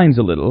 stretch your minds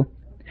a little.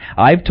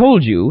 I've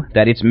told you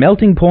that its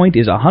melting point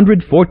is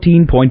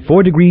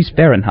 114.4 degrees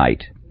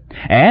Fahrenheit,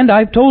 and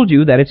I've told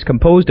you that it's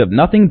composed of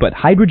nothing but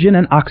hydrogen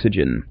and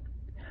oxygen.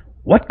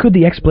 What could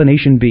the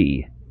explanation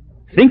be?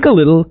 Think a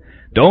little.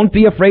 Don't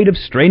be afraid of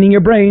straining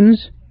your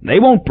brains. They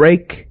won't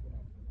break."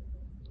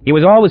 "He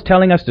was always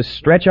telling us to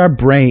stretch our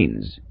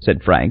brains,"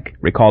 said Frank,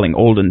 recalling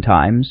olden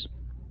times.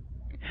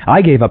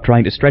 "I gave up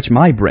trying to stretch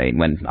my brain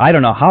when I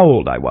don't know how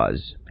old I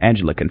was,"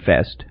 Angela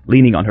confessed,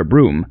 leaning on her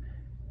broom.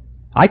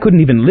 "I couldn't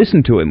even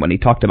listen to him when he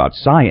talked about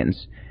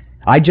science.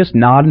 I'd just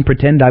nod and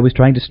pretend I was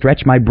trying to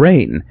stretch my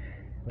brain.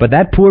 But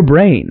that poor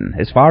brain,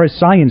 as far as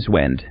science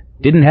went,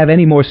 didn't have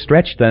any more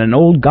stretch than an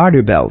old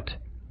garter belt."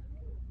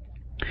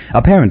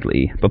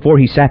 Apparently, before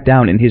he sat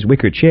down in his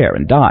wicker chair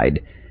and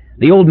died,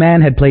 the old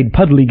man had played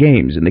puddly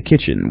games in the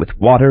kitchen with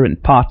water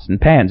and pots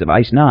and pans of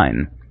Ice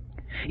 9.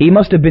 He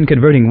must have been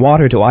converting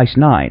water to Ice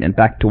 9 and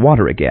back to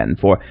water again,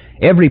 for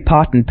every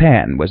pot and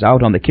pan was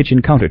out on the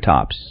kitchen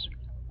countertops.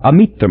 A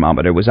meat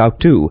thermometer was out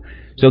too,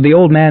 so the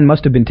old man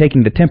must have been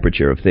taking the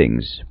temperature of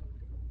things.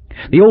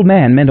 The old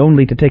man meant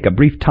only to take a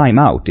brief time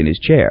out in his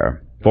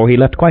chair, for he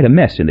left quite a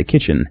mess in the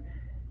kitchen.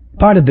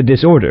 Part of the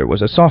disorder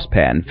was a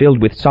saucepan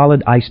filled with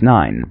solid Ice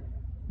 9.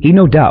 He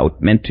no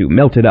doubt meant to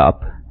melt it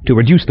up, to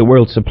reduce the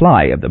world's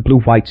supply of the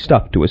blue-white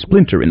stuff to a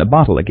splinter in a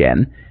bottle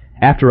again,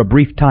 after a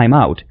brief time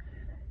out.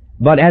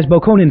 But as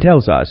Bokonin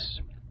tells us,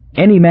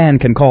 any man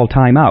can call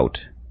time out,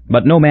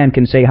 but no man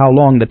can say how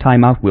long the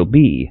time out will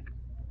be.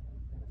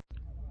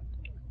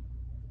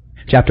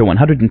 Chapter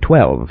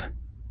 112.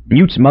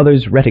 Newt's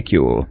Mother's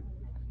Reticule.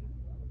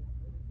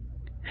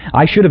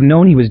 "I should have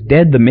known he was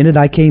dead the minute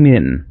I came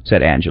in,"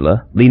 said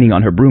Angela, leaning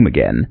on her broom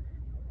again.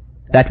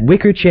 "That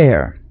wicker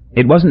chair,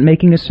 it wasn't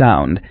making a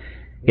sound.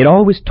 It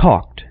always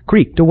talked,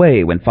 creaked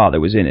away when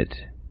Father was in it,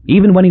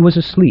 even when he was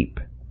asleep."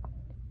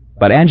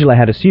 But Angela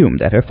had assumed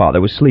that her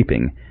father was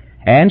sleeping,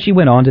 and she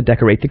went on to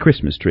decorate the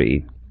Christmas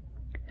tree.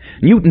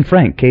 Newt and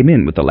Frank came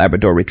in with the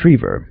Labrador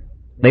retriever.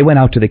 They went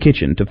out to the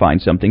kitchen to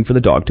find something for the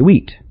dog to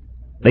eat.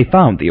 They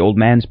found the old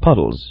man's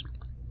puddles.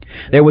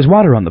 There was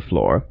water on the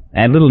floor,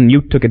 and little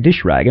Newt took a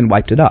dish rag and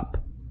wiped it up.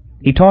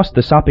 He tossed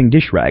the sopping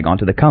dish rag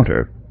onto the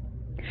counter.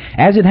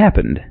 As it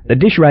happened, the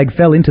dish rag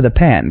fell into the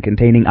pan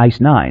containing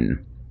Ice 9.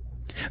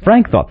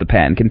 Frank thought the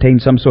pan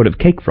contained some sort of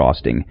cake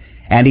frosting,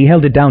 and he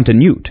held it down to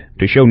Newt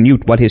to show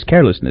Newt what his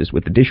carelessness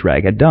with the dish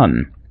rag had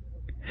done.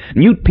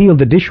 Newt peeled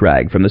the dish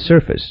rag from the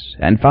surface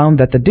and found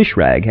that the dish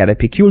rag had a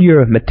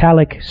peculiar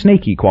metallic,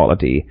 snaky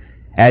quality,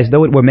 as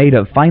though it were made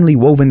of finely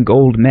woven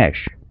gold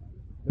mesh.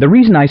 "The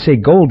reason I say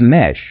gold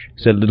mesh,"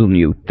 said little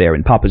Newt there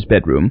in Papa's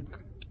bedroom,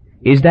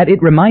 "is that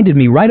it reminded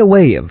me right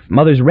away of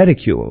Mother's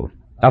reticule,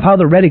 of how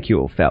the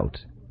reticule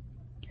felt."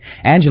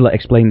 Angela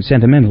explained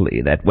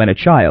sentimentally that when a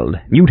child,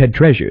 Newt had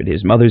treasured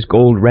his mother's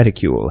gold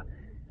reticule.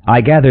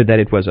 I gathered that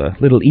it was a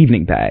little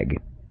evening bag.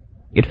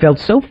 "It felt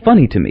so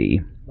funny to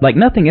me, like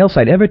nothing else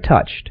I'd ever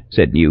touched,"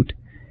 said Newt,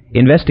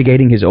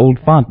 investigating his old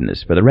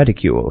fondness for the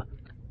reticule.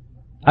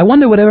 "I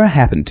wonder whatever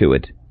happened to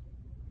it."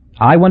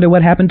 "I wonder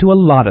what happened to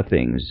a lot of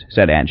things,"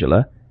 said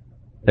Angela.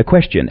 The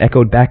question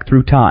echoed back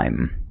through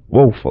time,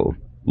 woeful,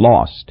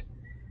 lost.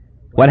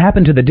 What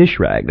happened to the dish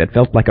rag that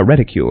felt like a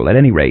reticule, at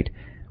any rate,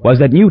 was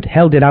that Newt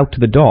held it out to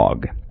the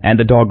dog, and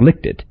the dog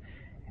licked it,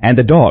 and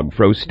the dog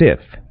froze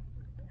stiff.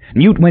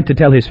 Newt went to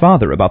tell his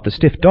father about the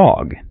stiff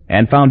dog,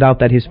 and found out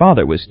that his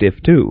father was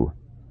stiff too.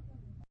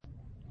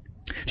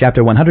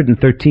 Chapter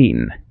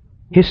 113.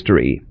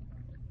 History.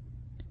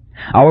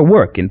 Our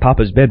work in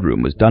Papa's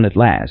bedroom was done at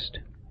last,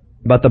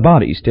 but the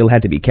body still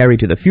had to be carried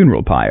to the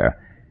funeral pyre.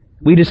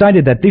 We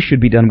decided that this should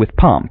be done with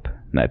pomp,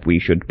 that we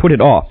should put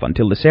it off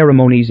until the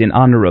ceremonies in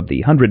honor of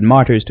the 100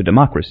 martyrs to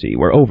democracy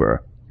were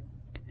over.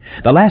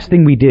 The last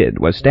thing we did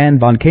was stand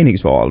von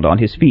Königswald on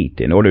his feet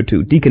in order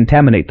to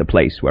decontaminate the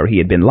place where he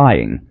had been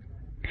lying,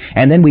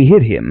 and then we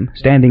hid him,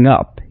 standing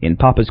up, in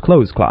Papa's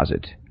clothes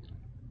closet.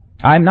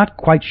 I'm not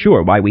quite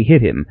sure why we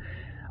hid him.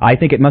 I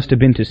think it must have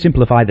been to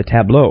simplify the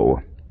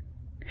tableau.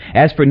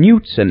 As for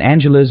Newt's and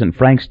Angela's and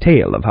Frank's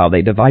tale of how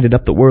they divided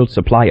up the world's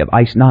supply of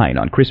Ice 9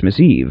 on Christmas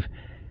Eve,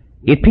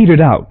 it petered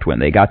out when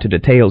they got to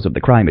details of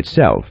the crime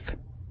itself.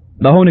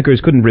 The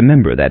Honeckers couldn't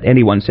remember that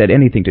anyone said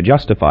anything to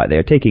justify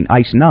their taking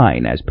Ice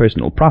 9 as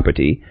personal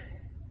property.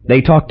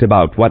 They talked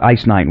about what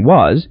Ice 9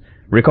 was,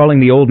 recalling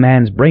the old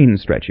man's brain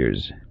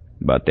stretchers,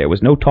 but there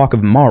was no talk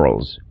of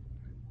morals.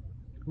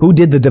 Who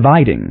did the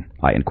dividing?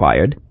 I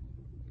inquired.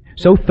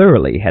 So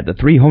thoroughly had the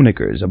three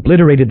Honeckers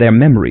obliterated their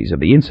memories of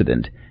the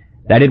incident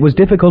that it was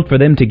difficult for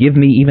them to give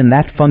me even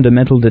that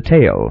fundamental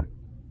detail.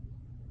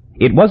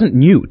 "It wasn't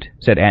Newt,"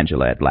 said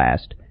Angela at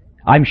last.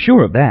 "I'm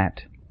sure of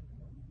that."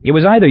 "It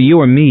was either you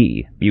or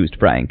me," mused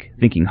Frank,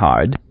 thinking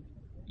hard.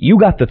 "You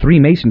got the 3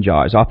 mason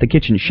jars off the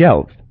kitchen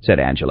shelf," said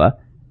Angela.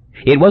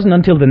 "It wasn't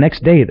until the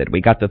next day that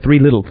we got the 3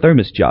 little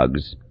thermos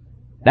jugs."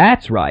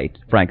 "That's right,"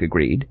 Frank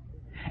agreed.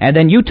 "And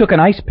then you took an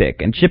ice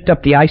pick and chipped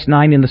up the Ice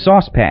 9 in the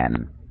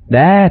saucepan."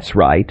 "That's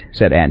right,"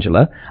 said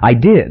Angela. "I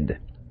did.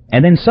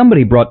 And then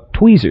somebody brought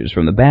tweezers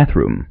from the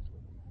bathroom."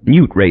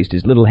 Newt raised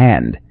his little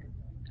hand.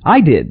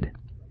 "I did."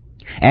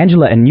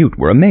 Angela and Newt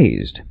were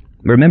amazed,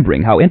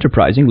 remembering how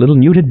enterprising little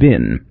Newt had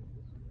been.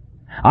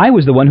 "I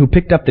was the one who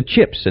picked up the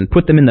chips and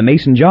put them in the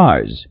mason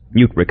jars,"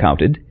 Newt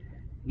recounted.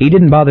 He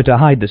didn't bother to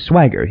hide the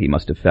swagger he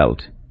must have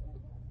felt.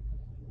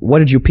 "What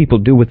did you people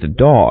do with the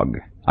dog?"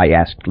 I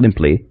asked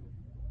limply.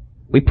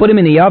 "We put him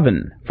in the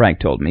oven," Frank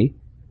told me.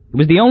 "It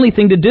was the only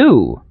thing to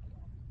do."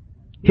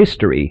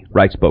 "History,"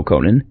 writes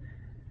Bokonon.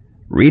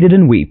 Read it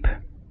and weep.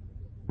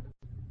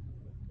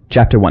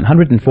 Chapter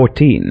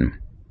 114.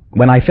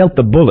 When I felt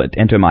the bullet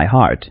enter my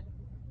heart.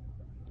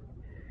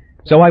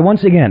 So I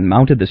once again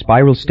mounted the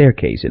spiral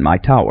staircase in my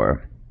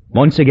tower,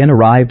 once again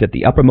arrived at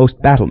the uppermost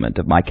battlement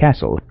of my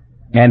castle,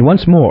 and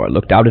once more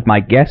looked out at my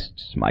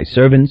guests, my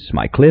servants,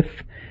 my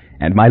cliff,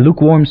 and my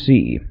lukewarm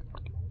sea.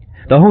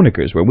 The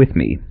Honeckers were with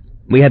me.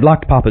 We had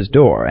locked Papa's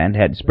door, and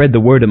had spread the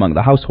word among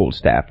the household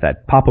staff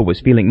that Papa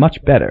was feeling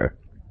much better.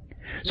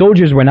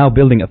 Soldiers were now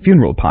building a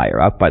funeral pyre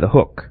out by the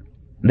hook.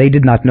 They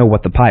did not know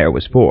what the pyre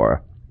was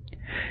for.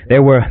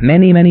 There were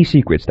many, many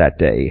secrets that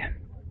day.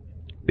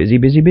 Busy,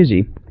 busy,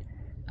 busy.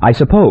 I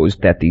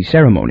supposed that the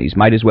ceremonies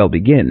might as well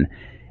begin,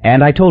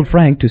 and I told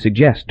Frank to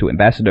suggest to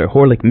Ambassador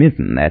Horlick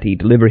Minton that he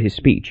deliver his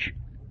speech.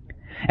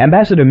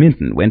 Ambassador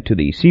Minton went to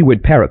the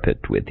seaward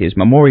parapet with his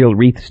memorial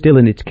wreath still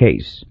in its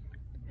case,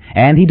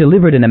 and he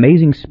delivered an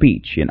amazing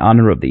speech in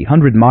honor of the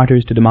 100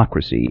 martyrs to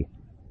democracy.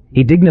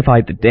 He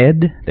dignified the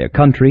dead, their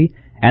country,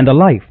 and the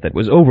life that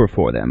was over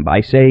for them by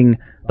saying,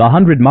 "The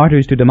 100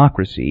 martyrs to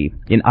democracy,"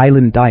 in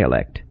island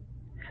dialect.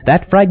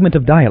 That fragment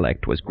of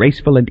dialect was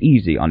graceful and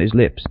easy on his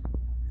lips.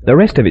 The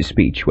rest of his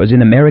speech was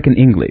in American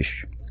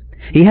English.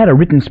 He had a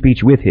written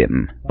speech with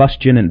him,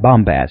 fustian and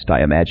bombast,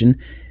 I imagine,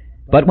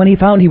 but when he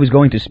found he was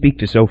going to speak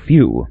to so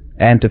few,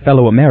 and to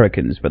fellow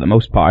Americans for the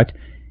most part,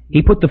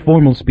 he put the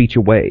formal speech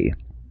away.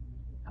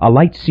 A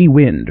light sea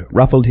wind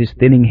ruffled his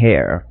thinning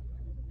hair.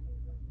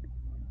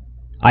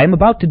 "I am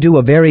about to do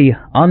a very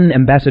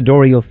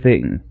unambassadorial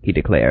thing," he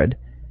declared.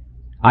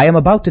 "I am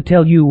about to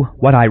tell you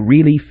what I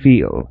really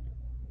feel."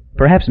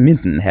 Perhaps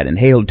Minton had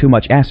inhaled too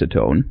much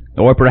acetone,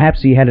 or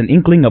perhaps he had an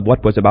inkling of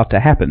what was about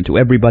to happen to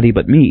everybody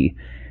but me.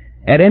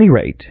 At any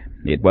rate,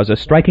 it was a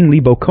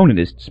strikingly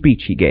Bokononist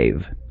speech he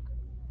gave.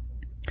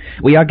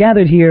 "We are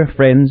gathered here,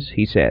 friends,"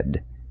 he said,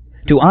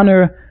 "to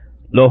honor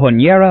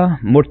Lohoniera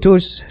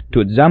mortus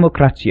tut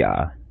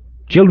zamokratia,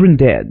 children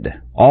dead,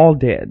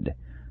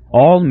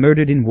 all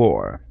murdered in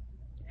war.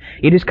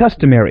 It is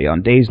customary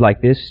on days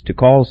like this to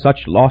call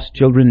such lost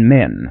children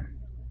men.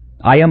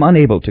 I am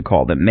unable to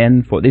call them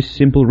men for this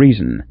simple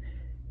reason,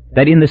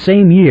 that in the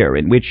same year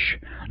in which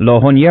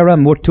Lohoniera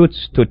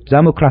mortus tut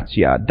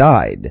zamokratia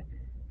died,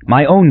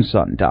 my own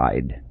son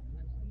died.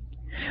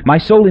 My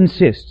soul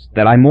insists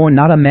that I mourn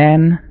not a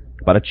man,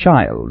 but a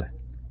child.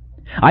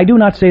 I do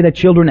not say that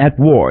children at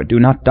war do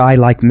not die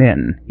like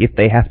men, if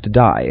they have to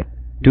die.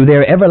 To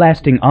their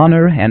everlasting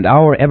honor and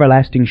our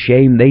everlasting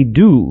shame, they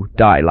do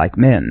die like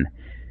men,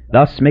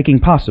 thus making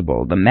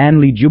possible the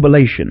manly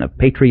jubilation of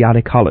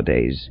patriotic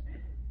holidays.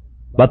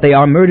 But they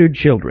are murdered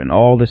children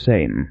all the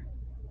same.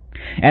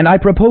 And I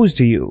propose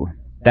to you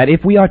that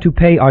if we are to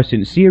pay our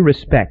sincere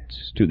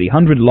respects to the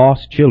 100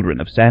 lost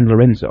children of San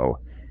Lorenzo,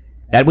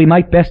 that we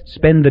might best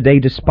spend the day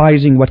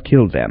despising what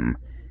killed them,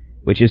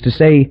 which is to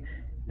say,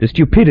 the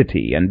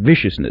stupidity and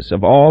viciousness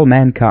of all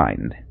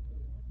mankind.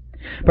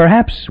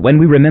 Perhaps when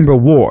we remember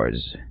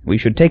wars, we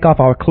should take off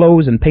our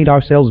clothes and paint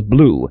ourselves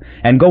blue,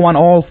 and go on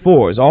all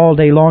fours all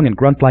day long and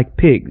grunt like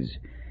pigs.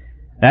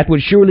 That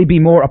would surely be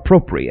more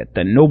appropriate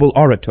than noble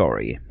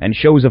oratory and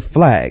shows of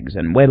flags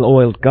and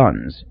well-oiled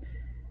guns.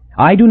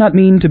 I do not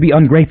mean to be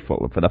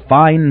ungrateful for the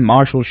fine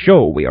martial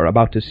show we are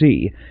about to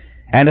see,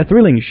 and a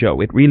thrilling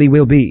show it really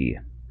will be."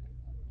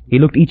 He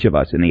looked each of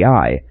us in the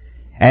eye,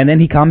 and then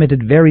he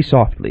commented very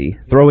softly,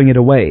 throwing it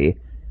away,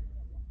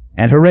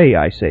 "And hooray,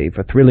 I say,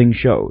 for thrilling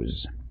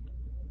shows."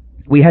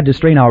 We had to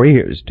strain our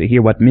ears to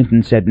hear what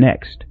Minton said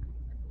next.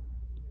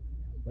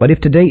 "But if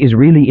today is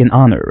really in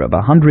honor of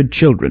 100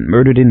 children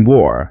murdered in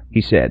war,"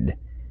 he said,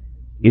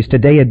 "is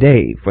today a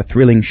day for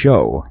thrilling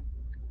show?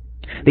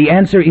 The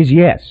answer is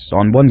yes,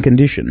 on one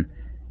condition,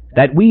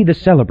 that we, the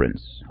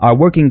celebrants, are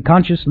working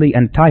consciously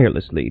and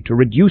tirelessly to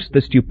reduce the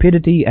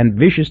stupidity and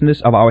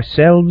viciousness of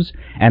ourselves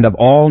and of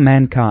all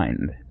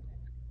mankind."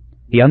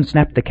 He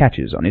unsnapped the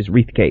catches on his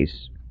wreath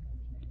case.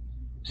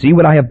 "See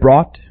what I have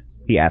brought?"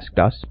 he asked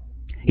us.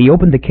 He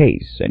opened the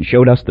case and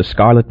showed us the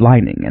scarlet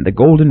lining and the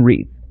golden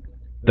wreath.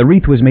 The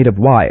wreath was made of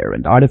wire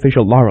and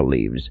artificial laurel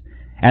leaves,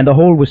 and the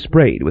whole was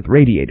sprayed with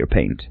radiator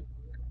paint.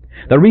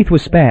 The wreath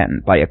was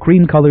spanned by a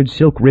cream-colored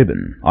silk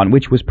ribbon on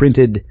which was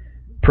printed,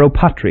 "Pro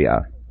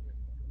Patria."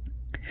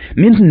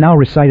 Minton now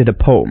recited a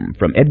poem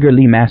from Edgar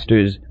Lee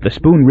Masters' The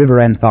Spoon River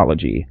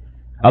Anthology,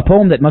 a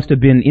poem that must have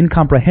been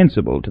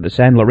incomprehensible to the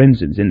San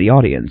Lorenzans in the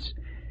audience,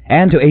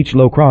 and to H.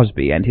 Lowe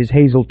Crosby and his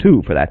Hazel,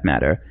 too, for that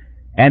matter,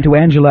 and to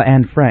Angela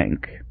and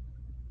Frank.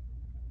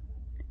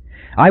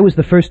 I was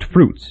the first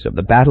fruits of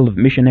the Battle of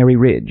Missionary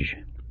Ridge.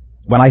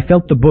 When I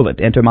felt the bullet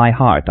enter my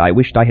heart, I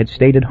wished I had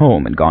stayed at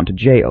home and gone to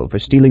jail for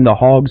stealing the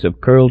hogs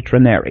of Curl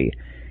Trenary,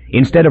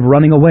 instead of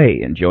running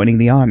away and joining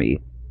the army.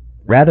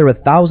 Rather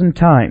 1,000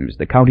 times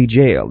the county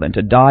jail than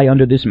to die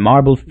under this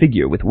marble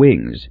figure with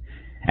wings,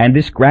 and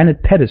this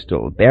granite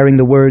pedestal bearing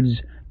the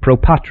words Pro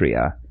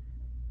Patria.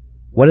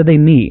 What do they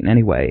mean,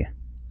 anyway?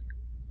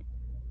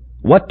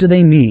 "What do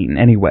they mean,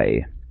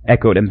 anyway?"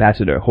 echoed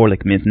Ambassador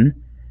Horlick Minton.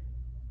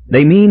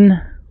 "They mean,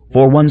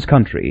 for one's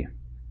country."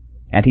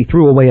 And he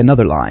threw away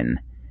another line.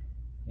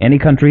 "Any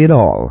country at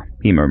all,"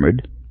 he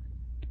murmured.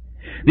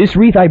 "This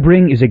wreath I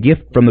bring is a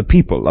gift from the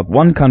people of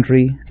one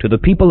country to the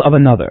people of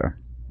another.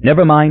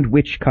 Never mind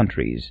which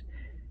countries.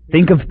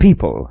 Think of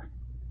people,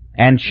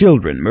 and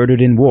children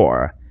murdered in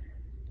war,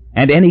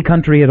 and any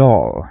country at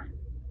all.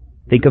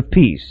 Think of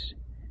peace.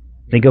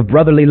 Think of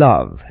brotherly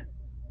love.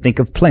 Think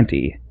of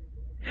plenty.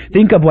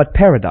 Think of what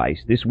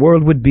paradise this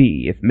world would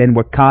be if men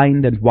were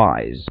kind and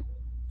wise.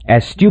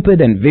 As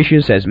stupid and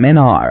vicious as men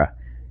are,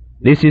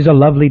 this is a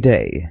lovely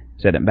day,"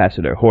 said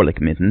Ambassador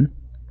Horlick Minton.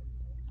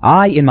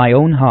 "I, in my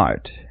own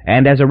heart,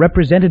 and as a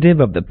representative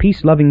of the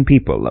peace-loving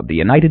people of the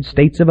United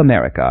States of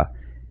America,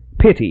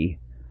 pity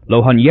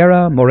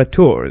Lohaniera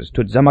Moraturs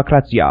tut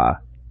Zamokratia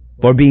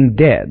for being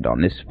dead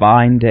on this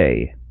fine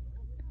day."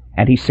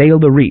 And he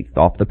sailed the wreath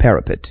off the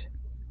parapet.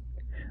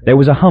 There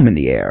was a hum in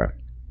the air.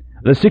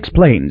 The 6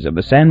 planes of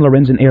the San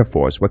Lorenzo Air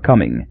Force were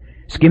coming,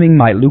 skimming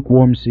my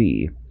lukewarm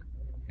sea.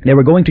 They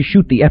were going to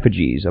shoot the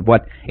effigies of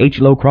what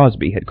H. Lowe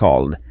Crosby had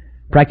called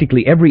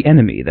practically every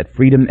enemy that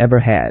freedom ever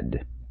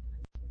had.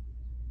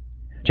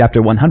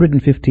 Chapter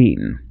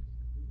 115.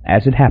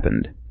 As It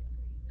Happened.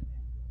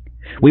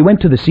 We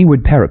went to the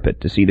seaward parapet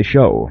to see the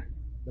show.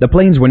 The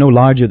planes were no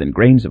larger than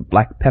grains of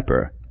black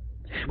pepper.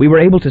 We were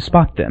able to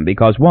spot them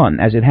because one,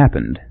 as it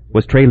happened,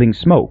 was trailing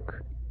smoke.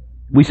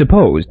 We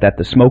supposed that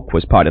the smoke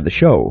was part of the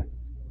show.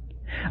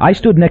 I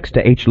stood next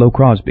to H. Lowe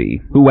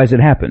Crosby, who, as it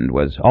happened,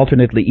 was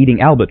alternately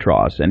eating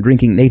albatross and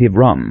drinking native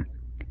rum.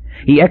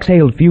 He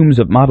exhaled fumes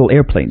of model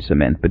airplane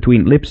cement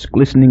between lips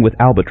glistening with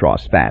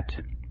albatross fat.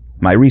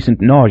 My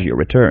recent nausea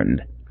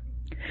returned.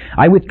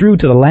 I withdrew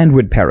to the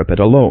landward parapet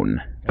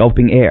alone,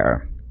 gulping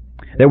air.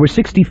 There were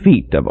 60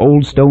 feet of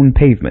old stone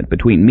pavement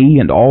between me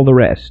and all the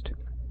rest.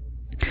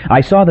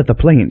 I saw that the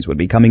planes would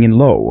be coming in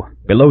low,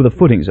 below the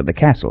footings of the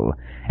castle,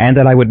 and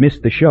that I would miss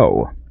the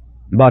show.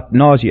 But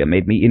nausea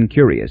made me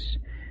incurious.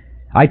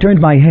 I turned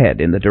my head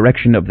in the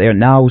direction of their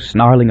now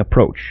snarling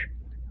approach.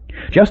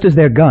 Just as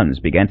their guns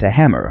began to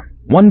hammer,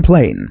 one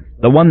plane,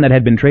 the one that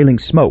had been trailing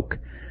smoke,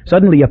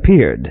 suddenly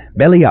appeared,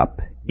 belly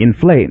up, in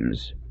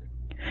flames.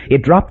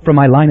 It dropped from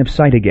my line of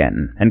sight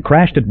again and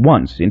crashed at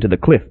once into the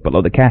cliff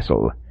below the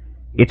castle.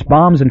 Its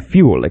bombs and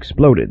fuel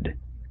exploded.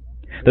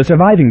 The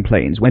surviving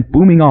planes went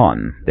booming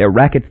on, their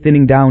racket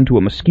thinning down to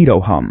a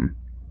mosquito hum.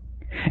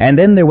 And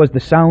then there was the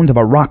sound of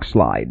a rock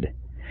slide,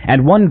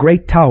 and one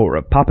great tower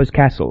of Papa's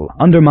castle,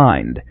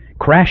 undermined,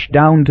 crashed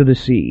down to the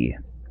sea.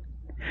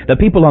 The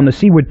people on the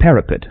seaward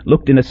parapet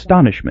looked in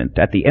astonishment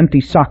at the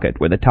empty socket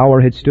where the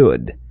tower had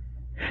stood.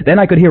 Then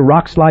I could hear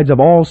rock slides of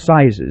all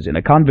sizes in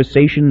a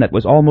conversation that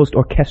was almost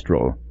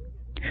orchestral.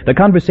 The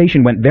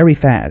conversation went very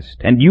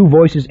fast, and new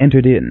voices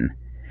entered in.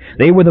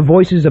 They were the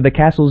voices of the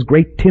castle's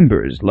great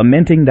timbers,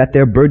 lamenting that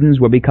their burdens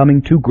were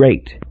becoming too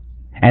great.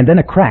 And then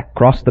a crack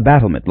crossed the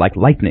battlement like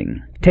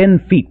lightning, 10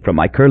 feet from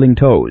my curling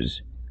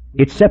toes.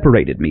 It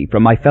separated me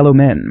from my fellow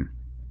men.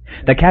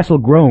 The castle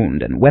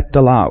groaned and wept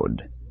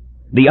aloud.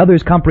 The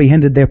others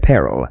comprehended their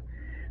peril.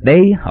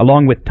 They,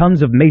 along with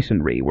tons of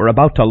masonry, were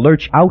about to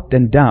lurch out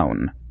and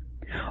down.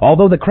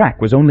 Although the crack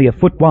was only a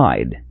foot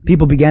wide,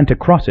 people began to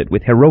cross it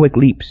with heroic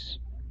leaps.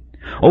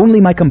 Only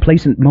my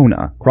complacent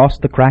Mona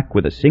crossed the crack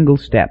with a single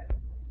step.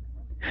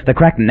 The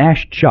crack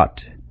gnashed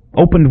shut,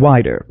 opened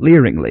wider,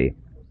 leeringly.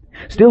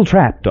 Still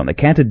trapped on the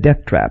canted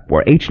death trap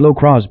were H. Lowe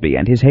Crosby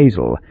and his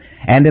Hazel,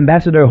 and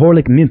Ambassador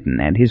Horlick Minton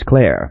and his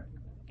Claire.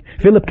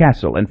 Philip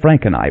Castle and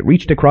Frank and I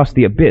reached across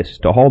the abyss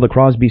to haul the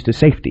Crosbys to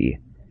safety.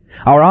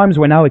 Our arms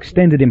were now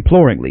extended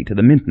imploringly to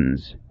the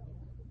Mintons.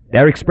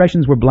 Their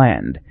expressions were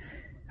bland.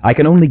 I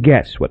can only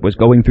guess what was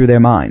going through their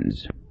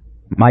minds.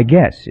 My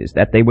guess is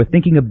that they were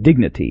thinking of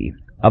dignity,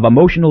 of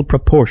emotional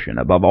proportion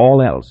above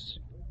all else.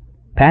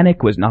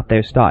 Panic was not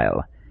their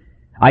style.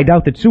 I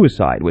doubt that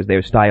suicide was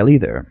their style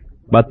either,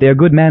 but their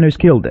good manners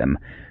killed them,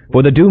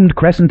 for the doomed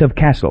crescent of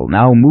Castle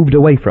now moved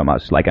away from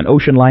us like an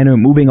ocean liner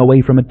moving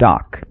away from a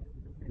dock.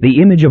 The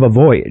image of a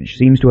voyage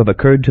seems to have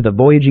occurred to the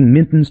voyaging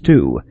Mintons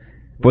too,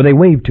 for they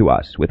waved to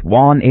us with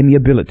wan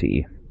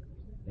amiability.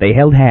 They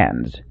held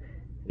hands.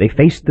 They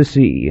faced the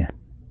sea.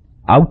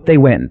 Out they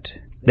went,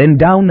 then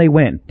down they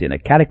went in a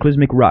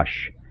cataclysmic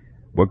rush.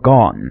 Were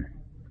gone.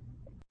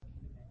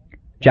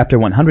 Chapter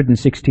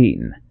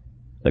 116.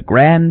 The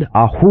Grand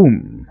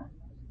Ahum.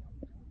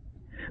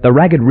 The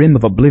ragged rim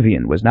of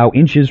oblivion was now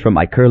inches from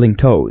my curling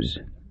toes.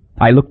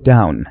 I looked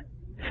down.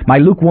 My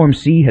lukewarm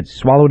sea had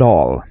swallowed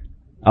all.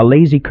 A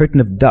lazy curtain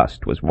of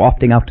dust was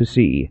wafting out to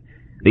sea,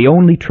 the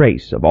only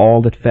trace of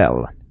all that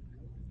fell.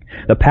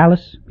 The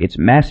palace, its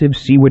massive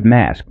seaward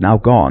mast now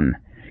gone,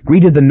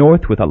 greeted the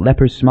north with a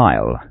leper's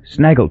smile,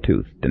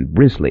 snaggle-toothed and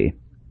bristly.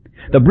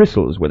 The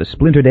bristles were the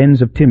splintered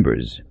ends of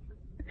timbers.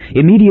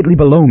 Immediately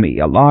below me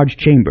a large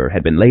chamber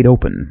had been laid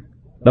open.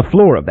 The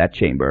floor of that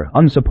chamber,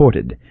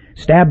 unsupported,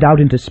 stabbed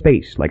out into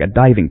space like a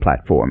diving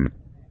platform.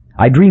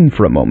 I dreamed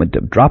for a moment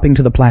of dropping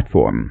to the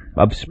platform,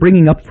 of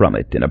springing up from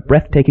it in a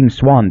breathtaking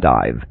swan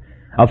dive,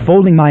 of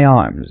folding my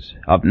arms,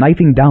 of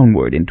knifing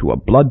downward into a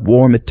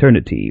blood-warm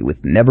eternity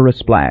with never a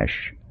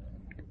splash.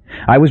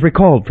 I was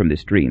recalled from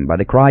this dream by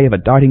the cry of a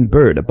darting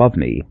bird above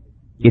me.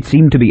 It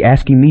seemed to be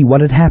asking me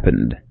what had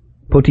happened.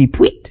 "Petit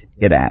puit,"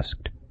 it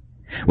asked.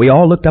 We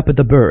all looked up at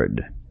the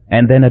bird,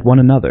 and then at one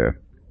another.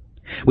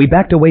 We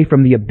backed away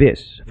from the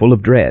abyss, full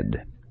of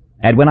dread,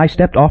 and when I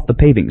stepped off the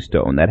paving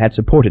stone that had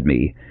supported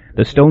me,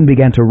 the stone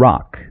began to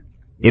rock.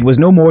 It was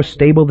no more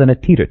stable than a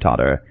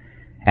teeter-totter,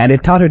 and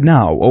it tottered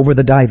now over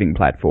the diving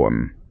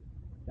platform.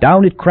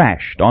 Down it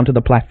crashed onto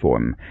the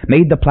platform,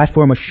 made the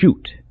platform a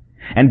chute,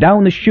 and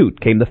down the chute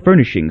came the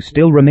furnishings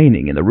still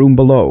remaining in the room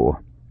below.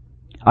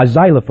 A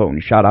xylophone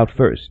shot out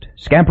first,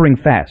 scampering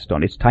fast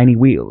on its tiny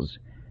wheels.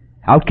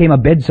 Out came a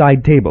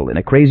bedside table in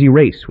a crazy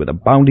race with a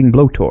bounding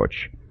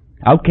blowtorch.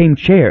 Out came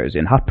chairs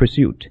in hot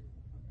pursuit.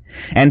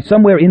 And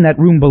somewhere in that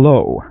room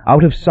below,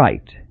 out of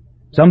sight,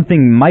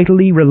 something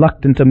mightily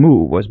reluctant to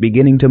move was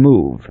beginning to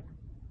move.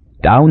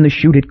 Down the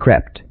chute it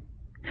crept.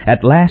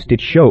 At last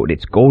it showed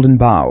its golden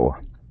bow.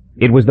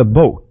 It was the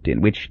boat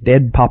in which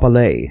dead Papa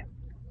lay.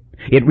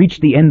 It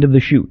reached the end of the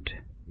chute.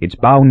 Its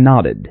bow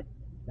nodded.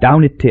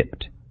 Down it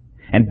tipped.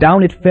 And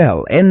down it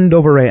fell, end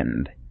over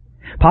end.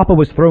 Papa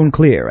was thrown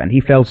clear, and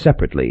he fell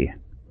separately.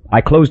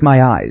 I closed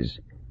my eyes.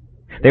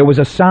 There was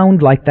a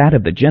sound like that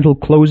of the gentle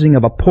closing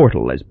of a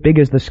portal as big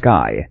as the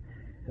sky,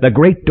 the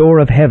great door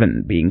of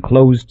heaven being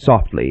closed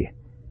softly.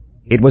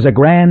 It was a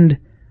grand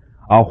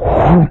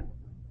ahoo.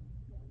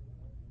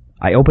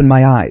 I opened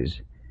my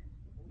eyes,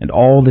 and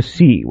all the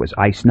sea was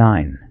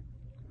ice-9.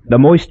 The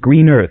moist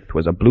green earth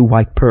was a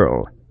blue-white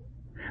pearl.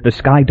 The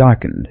sky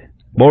darkened.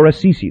 Bor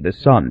Assisi, the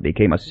sun,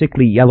 became a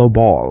sickly yellow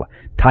ball,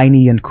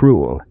 tiny and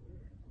cruel.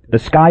 The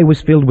sky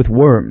was filled with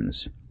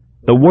worms.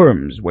 The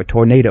worms were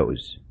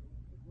tornadoes.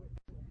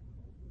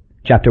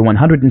 Chapter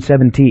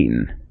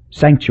 117.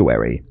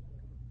 Sanctuary.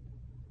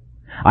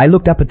 I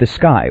looked up at the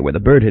sky where the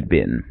bird had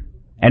been.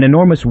 An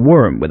enormous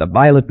worm with a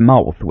violet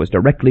mouth was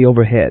directly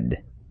overhead.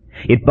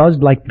 It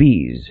buzzed like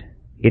bees.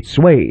 It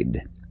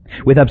swayed.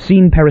 With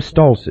obscene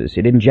peristalsis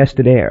it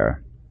ingested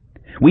air.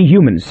 We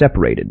humans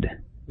separated,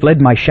 fled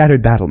my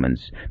shattered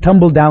battlements,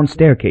 tumbled down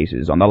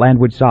staircases on the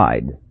landward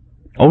side.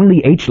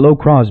 Only H. Lowe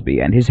Crosby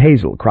and his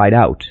Hazel cried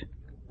out.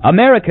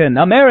 "American!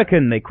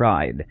 American!" they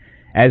cried,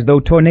 as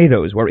though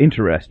tornadoes were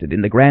interested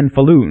in the grand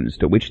falloons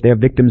to which their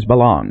victims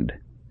belonged.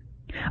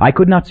 I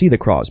could not see the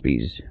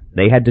Crosbys.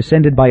 They had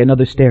descended by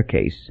another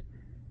staircase.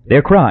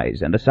 Their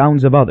cries and the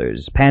sounds of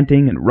others,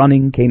 panting and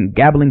running, came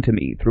gabbling to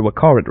me through a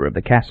corridor of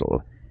the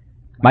castle.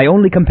 My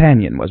only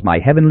companion was my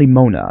heavenly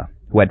Mona,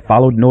 who had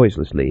followed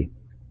noiselessly.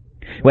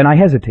 When I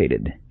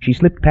hesitated, she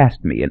slipped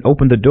past me and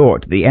opened the door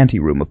to the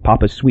anteroom of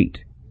Papa's suite.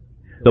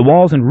 The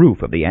walls and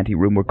roof of the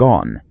anteroom were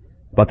gone,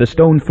 but the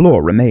stone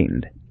floor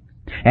remained,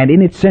 and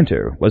in its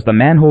center was the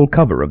manhole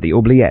cover of the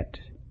oubliette.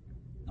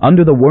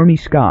 Under the wormy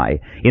sky,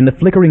 in the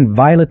flickering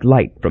violet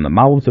light from the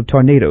mouths of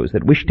tornadoes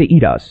that wished to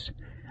eat us,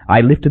 I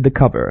lifted the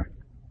cover.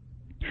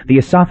 The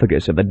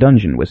esophagus of the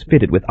dungeon was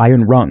fitted with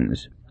iron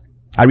rungs.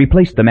 I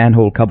replaced the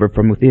manhole cover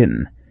from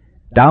within.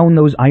 Down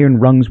those iron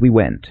rungs we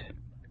went.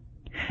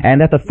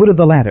 And at the foot of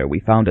the ladder we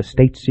found a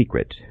state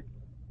secret.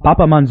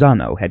 Papa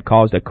Manzano had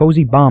caused a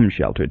cozy bomb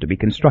shelter to be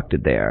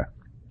constructed there.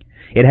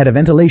 It had a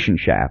ventilation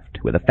shaft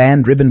with a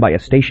fan driven by a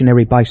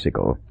stationary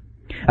bicycle.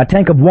 A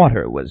tank of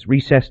water was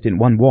recessed in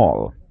one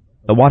wall.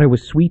 The water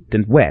was sweet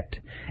and wet,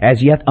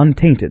 as yet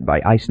untainted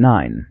by Ice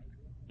 9.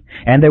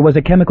 And there was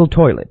a chemical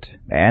toilet,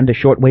 and a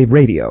shortwave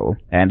radio,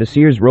 and a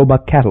Sears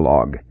Roebuck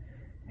catalog.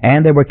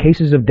 And there were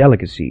cases of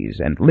delicacies,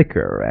 and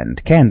liquor,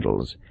 and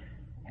candles.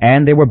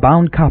 And there were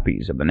bound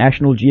copies of the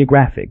National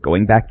Geographic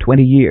going back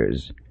 20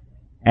 years.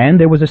 And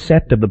there was a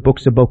set of the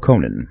books of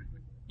Bokonon.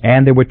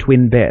 And there were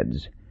twin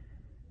beds.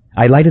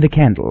 I lighted a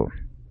candle.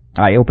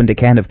 I opened a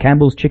can of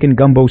Campbell's chicken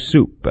gumbo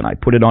soup, and I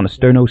put it on a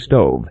sterno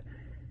stove.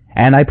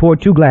 And I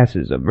poured 2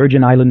 glasses of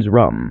Virgin Islands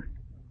rum.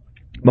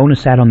 Mona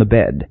sat on the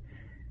bed.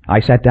 I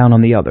sat down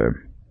on the other.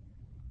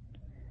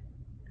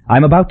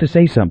 "I'm about to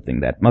say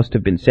something that must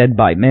have been said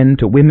by men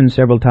to women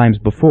several times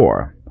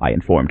before," I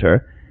informed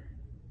her.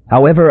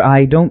 "However,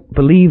 I don't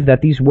believe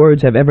that these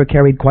words have ever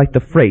carried quite the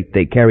freight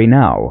they carry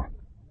now."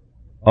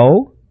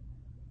 "Oh?"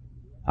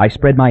 I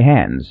spread my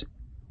hands.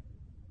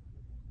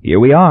 "Here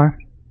we are."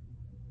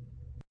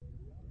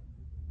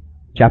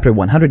 Chapter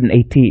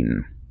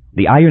 118.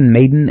 The Iron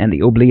Maiden and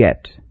the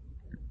Oubliette.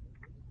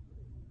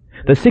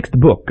 The 6th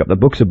book of the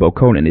Books of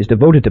Bokonon is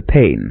devoted to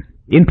pain,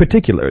 in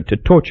particular to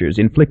tortures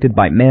inflicted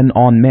by men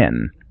on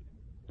men.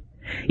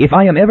 If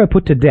I am ever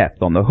put to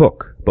death on the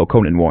hook,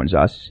 Bokonon warns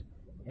us,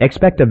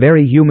 expect a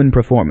very human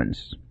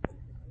performance.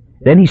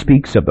 Then he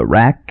speaks of the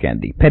rack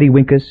and the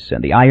Pettywinkus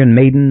and the Iron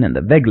Maiden and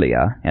the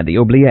Veglia and the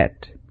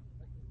Oubliette.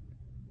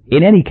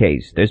 In any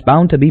case, there's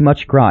bound to be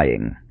much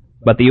crying,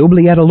 but the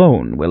Oubliette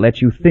alone will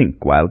let you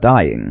think while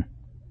dying.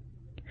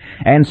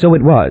 And so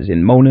it was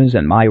in Mona's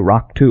and my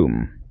rock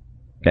tomb.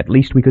 At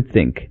least we could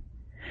think.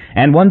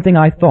 And one thing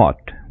I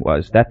thought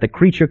was that the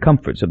creature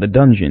comforts of the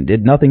dungeon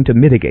did nothing to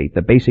mitigate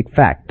the basic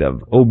fact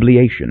of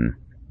obliation.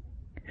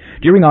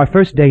 During our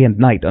first day and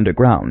night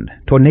underground,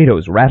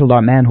 tornadoes rattled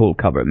our manhole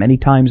cover many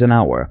times an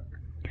hour.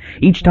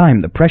 Each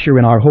time the pressure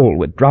in our hole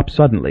would drop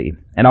suddenly,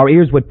 and our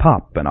ears would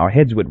pop and our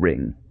heads would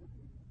ring.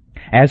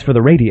 As for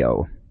the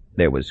radio,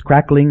 there was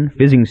crackling,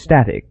 fizzing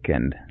static,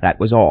 and that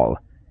was all.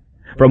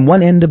 From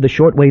one end of the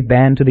shortwave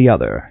band to the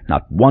other,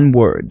 not one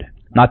word,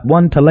 not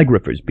one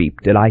telegrapher's beep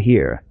did I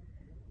hear.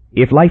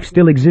 If life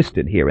still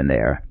existed here and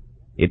there,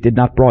 it did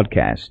not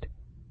broadcast.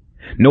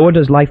 Nor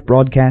does life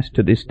broadcast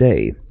to this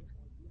day.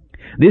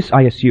 This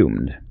I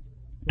assumed.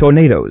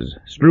 Tornadoes,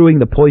 strewing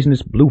the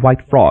poisonous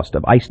blue-white frost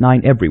of Ice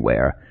 9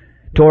 everywhere,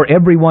 tore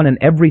everyone and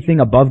everything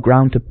above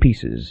ground to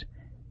pieces.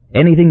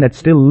 Anything that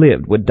still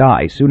lived would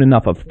die soon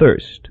enough of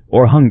thirst,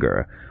 or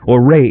hunger,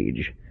 or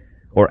rage,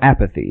 or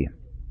apathy.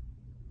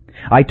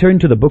 I turned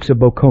to the books of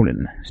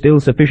Bokonon, still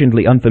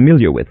sufficiently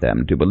unfamiliar with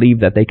them to believe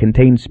that they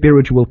contained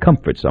spiritual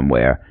comfort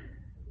somewhere.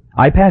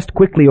 I passed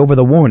quickly over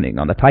the warning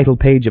on the title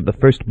page of the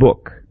first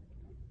book.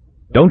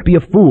 "Don't be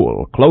a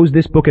fool. Close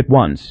this book at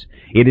once.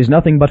 It is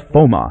nothing but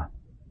Foma."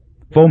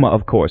 Foma,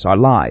 of course, are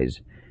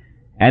lies.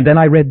 And then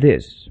I read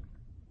this.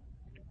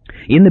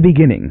 "In the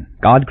beginning,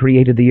 God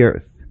created the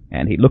earth,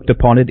 and he looked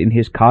upon it in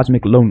his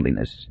cosmic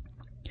loneliness.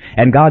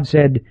 And God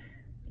said,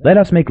 'Let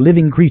us make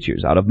living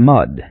creatures out of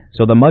mud,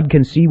 so the mud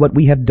can see what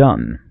we have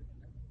done.'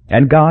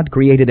 And God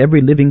created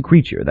every living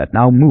creature that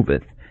now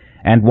moveth,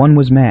 and one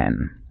was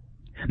man.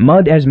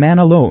 Mud as man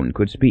alone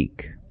could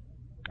speak.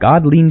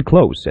 God leaned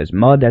close as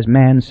mud as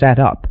man sat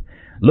up,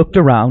 looked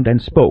around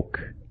and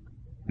spoke.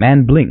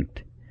 Man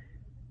blinked.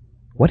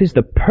 'What is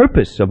the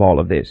purpose of all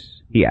of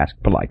this?' he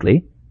asked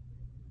politely.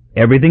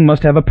 'Everything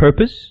must have a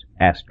purpose?'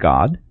 asked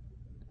God.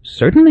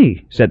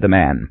 'Certainly,' said the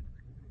man.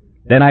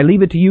 'Then I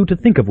leave it to you to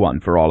think of one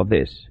for all of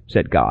this,'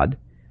 said God,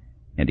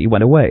 and he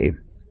went away.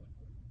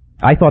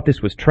 I thought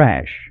this was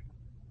trash.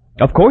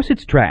 'Of course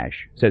it's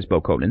trash,' says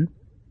Bokonon.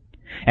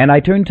 And I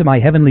turned to my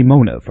heavenly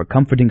Mona for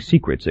comforting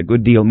secrets a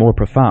good deal more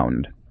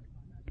profound.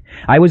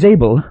 I was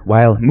able,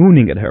 while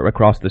mooning at her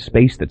across the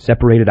space that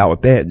separated our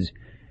beds,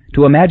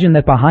 to imagine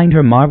that behind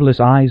her marvelous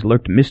eyes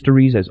lurked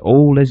mysteries as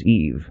old as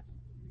Eve.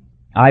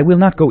 I will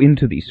not go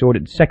into the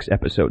sordid sex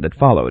episode that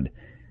followed.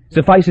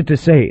 Suffice it to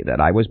say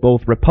that I was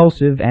both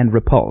repulsive and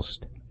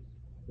repulsed.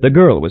 The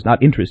girl was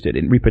not interested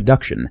in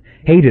reproduction,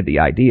 hated the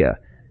idea.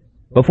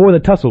 Before the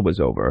tussle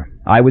was over,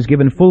 I was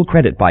given full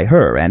credit by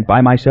her, and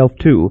by myself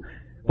too,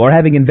 for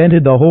having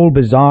invented the whole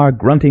bizarre,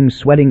 grunting,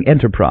 sweating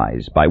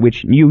enterprise by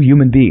which new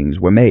human beings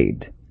were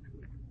made.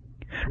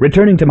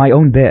 Returning to my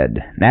own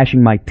bed,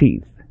 gnashing my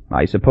teeth,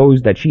 I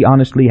supposed that she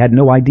honestly had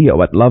no idea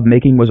what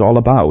love-making was all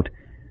about.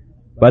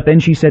 But then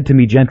she said to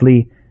me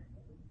gently,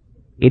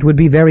 "It would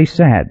be very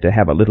sad to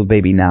have a little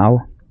baby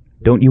now.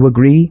 Don't you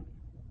agree?"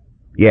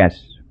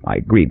 "Yes," I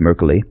agreed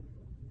murkily.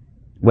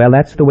 "Well,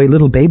 that's the way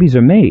little babies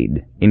are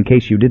made, in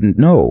case you didn't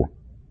know."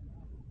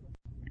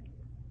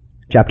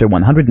 Chapter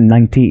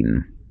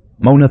 119.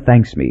 Mona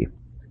Thanks Me.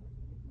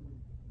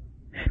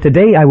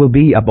 "Today I will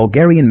be a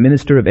Bulgarian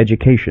Minister of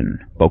Education,"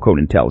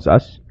 Bokonon tells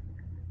us.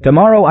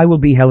 "Tomorrow I will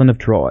be Helen of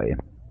Troy."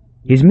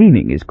 His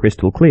meaning is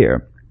crystal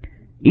clear.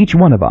 Each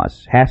one of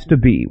us has to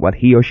be what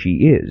he or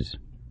she is.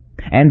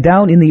 And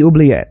down in the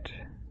oubliette,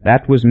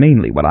 that was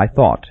mainly what I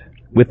thought,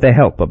 with the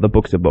help of the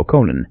books of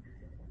Bokonon.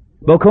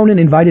 Bokonon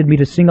invited me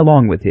to sing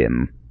along with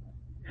him.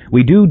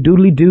 We do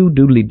doodly-do,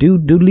 doodly-do,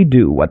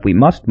 doodly-do, what we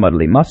must,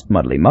 muddly-must,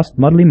 muddly-must,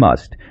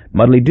 muddly-must,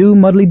 muddly-do,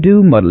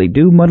 muddly-do,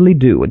 muddly-do,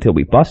 muddly-do, until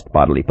we bust,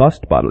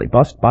 bodily-bust,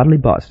 bodily-bust,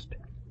 bodily-bust.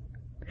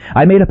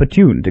 I made up a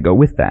tune to go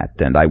with that,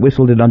 and I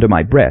whistled it under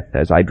my breath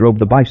as I drove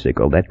the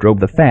bicycle that drove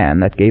the fan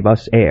that gave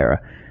us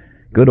air.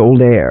 Good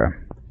old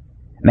air.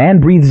 Man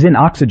breathes in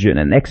oxygen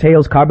and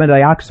exhales carbon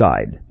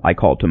dioxide, I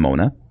called to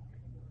Mona.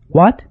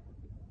 What?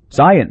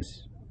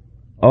 Science.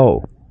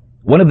 Oh.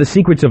 One of the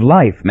secrets of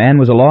life man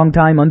was a long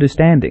time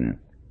understanding.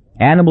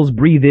 Animals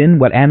breathe in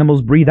what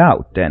animals breathe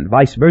out, and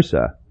vice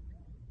versa.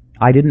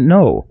 I didn't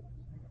know.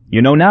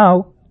 You know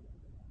now.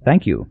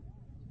 Thank you.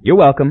 You're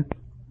welcome.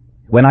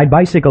 When I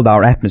bicycled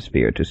our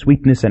atmosphere to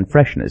sweetness and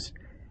freshness,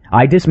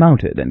 I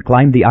dismounted and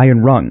climbed the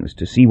iron rungs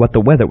to see what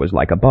the weather was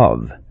like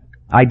above.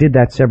 I did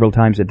that several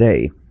times a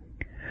day.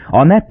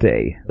 On that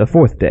day, the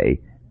fourth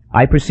day,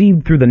 I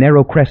perceived through the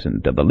narrow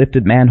crescent of the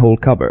lifted manhole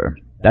cover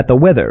that the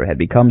weather had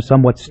become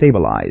somewhat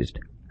stabilized.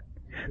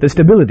 The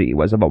stability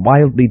was of a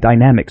wildly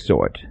dynamic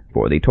sort,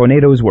 for the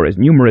tornadoes were as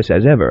numerous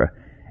as ever,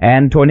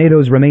 and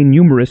tornadoes remain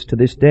numerous to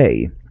this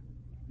day.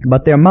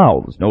 But their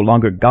mouths no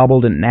longer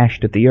gobbled and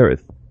gnashed at the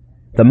earth.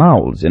 The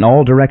mouths in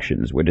all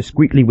directions were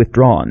discreetly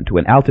withdrawn to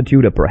an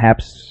altitude of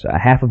perhaps a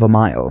half of a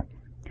mile,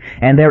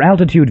 and their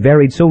altitude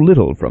varied so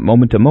little from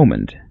moment to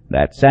moment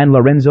that San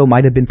Lorenzo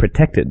might have been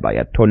protected by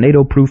a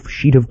tornado-proof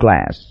sheet of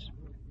glass.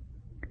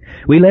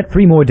 We let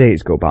 3 more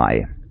days go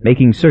by,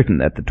 making certain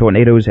that the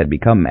tornadoes had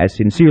become as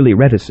sincerely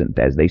reticent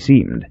as they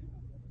seemed.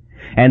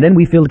 And then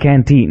we filled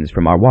canteens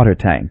from our water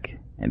tank,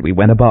 and we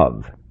went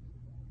above.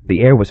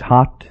 The air was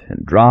hot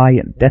and dry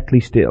and deathly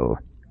still.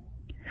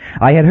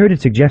 I had heard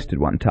it suggested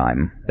one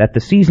time that the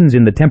seasons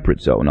in the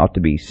temperate zone ought to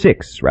be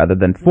 6 rather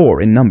than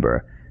 4 in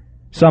number: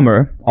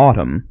 summer,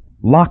 autumn,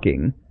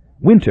 locking,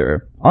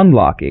 winter,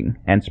 unlocking,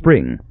 and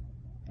spring.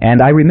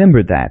 And I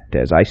remembered that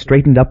as I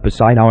straightened up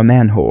beside our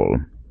manhole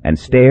and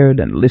stared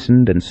and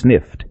listened and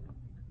sniffed.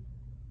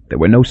 There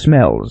were no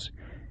smells.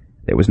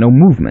 There was no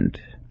movement.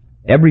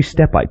 Every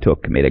step I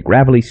took made a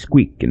gravelly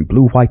squeak in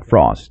blue-white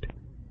frost,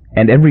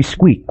 and every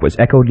squeak was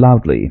echoed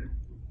loudly.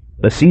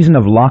 The season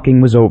of locking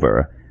was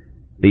over.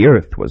 The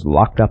earth was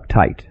locked up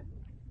tight.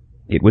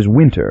 It was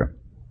winter,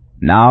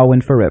 now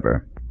and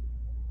forever.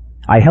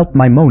 I helped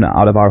my Mona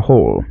out of our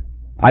hole.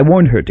 I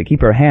warned her to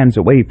keep her hands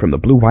away from the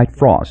blue-white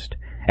frost,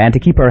 and to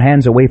keep her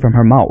hands away from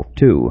her mouth,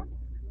 too.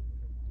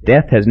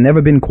 Death has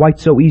never been quite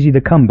so easy to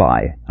come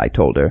by, I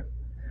told her.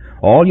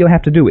 All you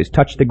have to do is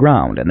touch the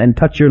ground and then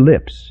touch your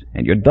lips,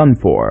 and you're done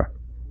for.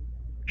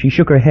 She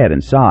shook her head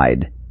and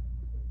sighed.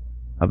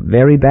 A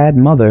very bad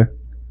mother.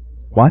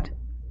 What?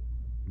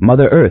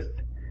 Mother Earth.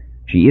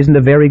 She isn't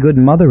a very good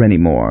mother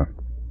anymore.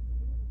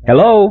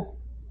 Hello!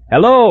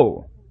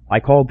 Hello! I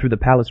called through the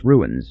palace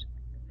ruins.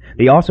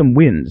 The awesome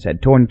winds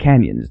had torn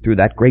canyons through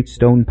that great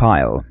stone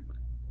pile.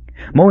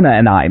 Mona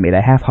and I made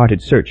a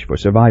half-hearted search for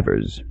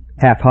survivors.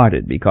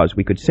 Half-hearted because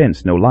we could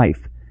sense no life.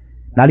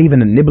 Not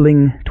even a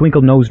nibbling,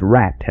 twinkle-nosed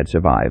rat had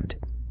survived.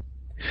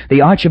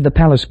 The arch of the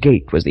palace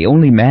gate was the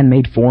only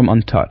man-made form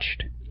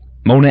untouched.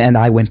 Mona and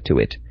I went to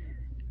it.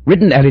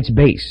 Written at its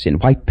base in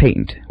white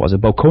paint was a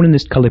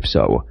Bokononist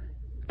calypso.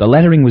 The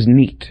lettering was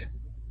neat.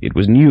 It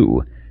was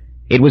new.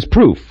 It was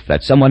proof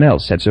that someone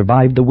else had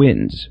survived the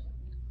winds.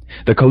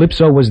 The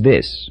calypso was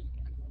this: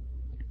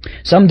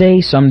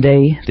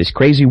 Someday, this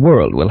crazy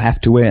world will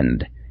have to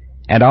end,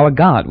 and our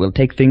God will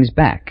take things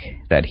back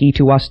that he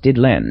to us did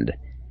lend.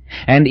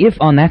 And if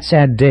on that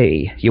sad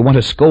day you want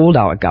to scold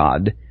our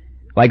God,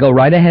 why, go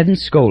right ahead and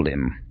scold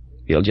him.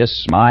 He'll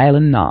just smile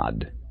and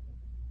nod.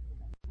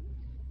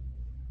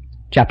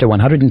 Chapter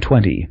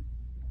 120.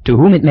 To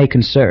Whom It May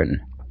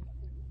Concern.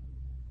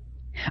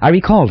 I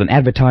recalled an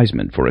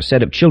advertisement for a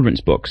set of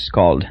children's books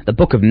called The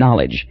Book of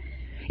Knowledge.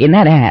 In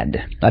that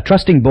ad, a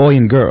trusting boy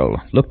and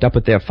girl looked up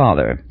at their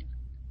father.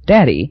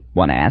 "Daddy,"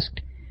 one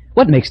asked,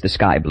 "what makes the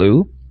sky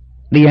blue?"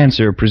 The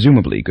answer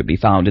presumably could be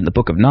found in the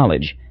Book of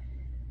Knowledge.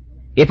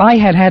 If I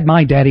had had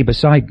my daddy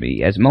beside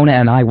me as Mona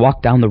and I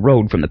walked down the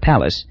road from the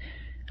palace,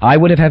 I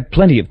would have had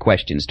plenty of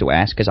questions to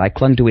ask as I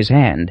clung to his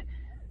hand.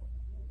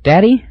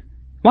 "Daddy,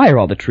 why are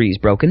all the trees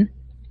broken?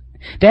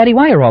 Daddy,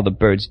 why are all the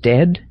birds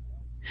dead?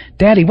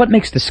 Daddy, what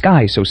makes the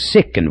sky so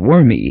sick and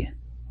wormy?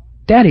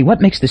 Daddy,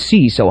 what makes the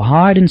sea so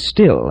hard and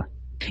still?"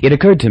 It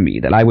occurred to me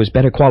that I was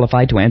better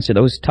qualified to answer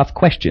those tough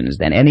questions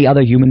than any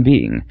other human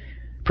being,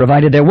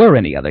 provided there were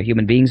any other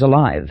human beings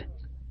alive.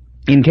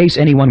 In case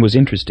anyone was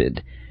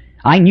interested,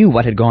 I knew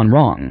what had gone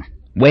wrong,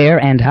 where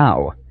and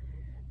how.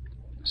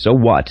 So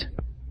what?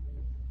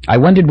 I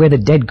wondered where the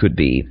dead could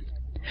be.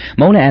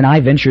 Mona and I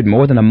ventured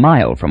more than a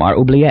mile from our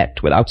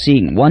oubliette without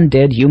seeing one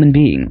dead human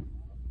being.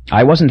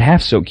 I wasn't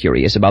half so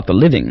curious about the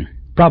living,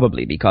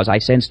 probably because I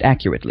sensed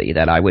accurately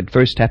that I would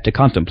first have to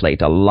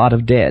contemplate a lot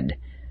of dead.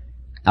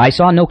 I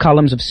saw no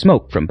columns of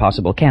smoke from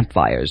possible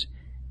campfires,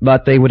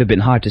 but they would have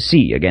been hard to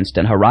see against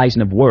an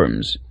horizon of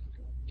worms.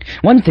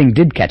 One thing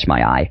did catch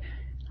my eye: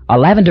 a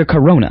lavender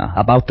corona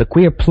about the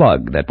queer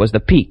plug that was the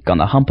peak on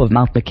the hump of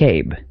Mount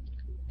McCabe.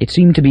 It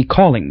seemed to be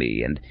calling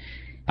me, and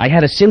I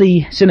had a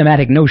silly,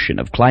 cinematic notion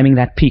of climbing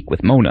that peak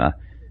with Mona.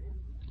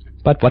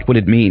 But what would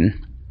it mean?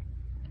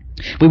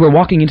 We were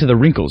walking into the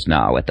wrinkles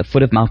now at the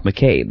foot of Mount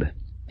McCabe,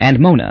 and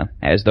Mona,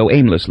 as though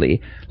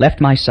aimlessly,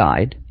 left my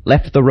side,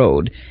 left the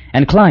road,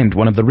 and climbed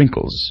one of the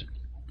wrinkles.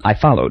 I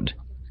followed.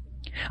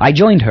 I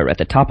joined her at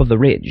the top of the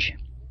ridge.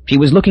 She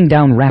was looking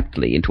down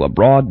raptly into a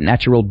broad,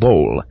 natural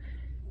bowl.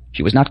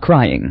 She was not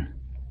crying.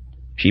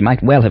 She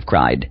might well have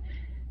cried.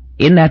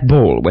 In that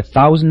bowl were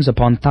thousands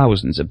upon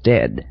thousands of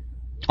dead.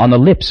 On the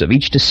lips of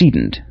each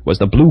decedent was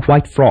the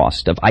blue-white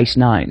frost of Ice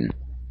 9.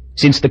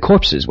 Since the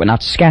corpses were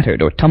not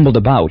scattered or tumbled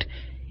about,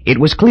 it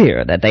was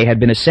clear that they had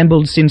been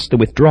assembled since the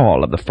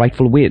withdrawal of the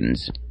frightful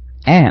winds.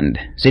 And,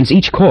 since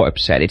each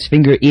corpse had its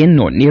finger in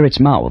or near its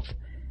mouth,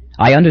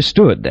 I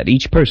understood that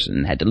each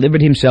person had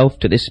delivered himself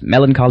to this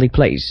melancholy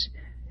place,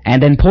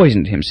 and then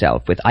poisoned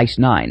himself with Ice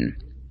 9.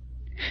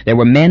 There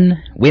were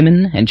men,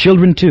 women, and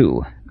children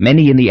too,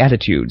 many in the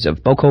attitudes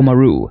of Boko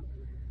Maru.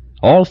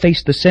 All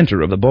faced the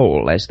center of the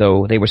bowl as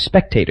though they were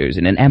spectators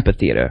in an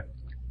amphitheater.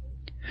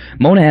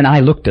 Mona and I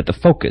looked at the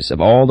focus of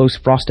all those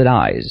frosted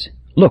eyes,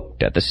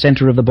 looked at the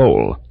center of the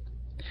bowl.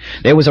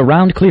 There was a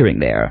round clearing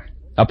there,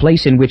 a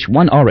place in which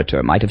one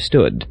orator might have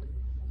stood.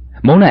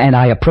 Mona and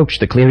I approached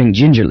the clearing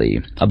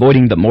gingerly,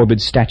 avoiding the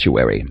morbid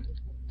statuary.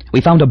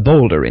 We found a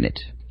boulder in it,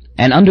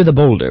 and under the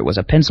boulder was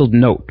a penciled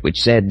note which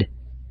said,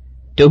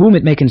 "To whom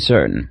it may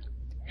concern,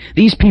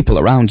 these people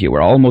around you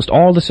are almost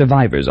all the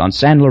survivors on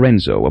San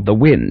Lorenzo of the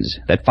winds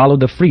that followed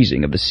the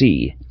freezing of the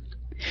sea.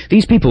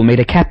 These people made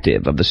a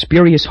captive of the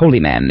spurious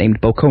holy man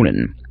named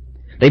Bokonon.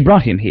 They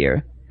brought him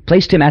here,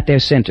 placed him at their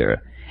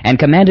center, and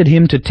commanded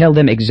him to tell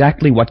them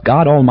exactly what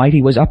God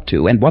Almighty was up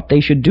to and what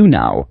they should do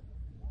now.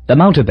 The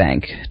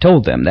mountebank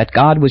told them that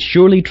God was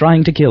surely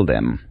trying to kill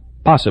them,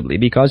 possibly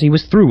because he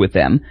was through with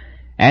them,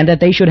 and that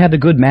they should have the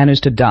good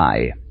manners to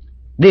die.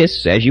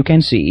 This, as you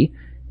can see,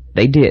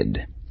 they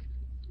did."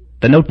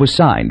 The note was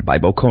signed by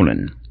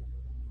Bokonon.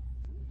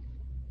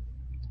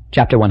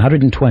 Chapter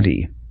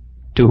 120.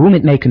 To Whom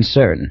It May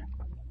Concern.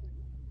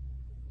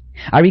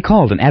 I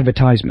recalled an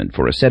advertisement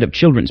for a set of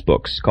children's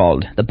books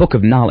called The Book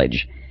of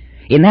Knowledge.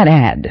 In that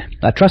ad,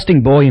 a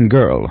trusting boy and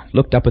girl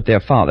looked up at their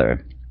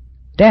father.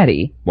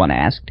 "Daddy," one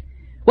asked,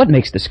 "what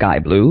makes the sky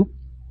blue?"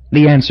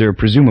 The answer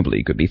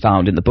presumably could be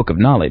found in the Book of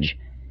Knowledge.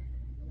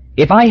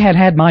 If I had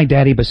had my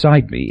daddy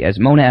beside me as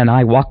Mona and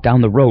I walked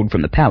down the road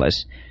from the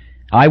palace,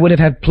 I would have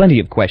had plenty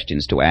of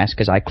questions to ask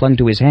as I clung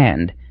to his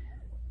hand.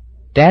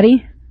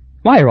 "Daddy,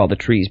 why are all the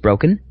trees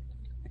broken?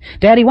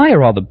 Daddy, why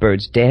are all the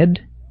birds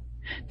dead?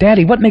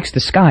 Daddy, what makes the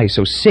sky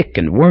so sick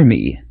and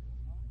wormy?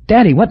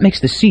 Daddy, what makes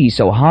the sea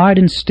so hard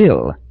and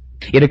still?"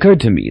 It occurred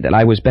to me that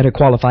I was better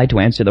qualified to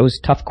answer those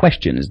tough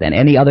questions than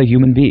any other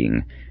human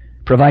being,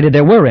 provided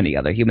there were any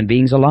other human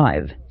beings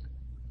alive.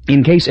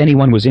 In case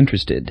anyone was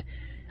interested,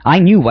 I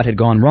knew what had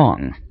gone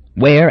wrong,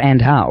 where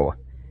and how.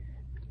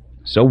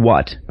 So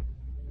what?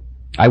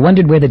 I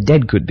wondered where the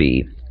dead could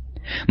be.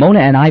 Mona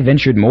and I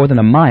ventured more than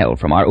a mile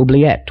from our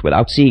oubliette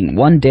without seeing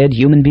one dead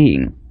human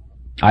being.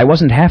 I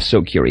wasn't half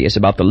so curious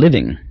about the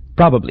living,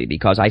 probably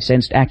because I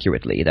sensed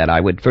accurately that I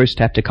would first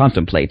have to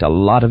contemplate a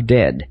lot of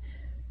dead.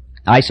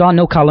 I saw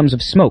no columns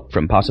of smoke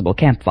from possible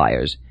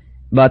campfires,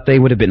 but they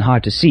would have been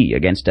hard to see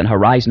against an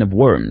horizon of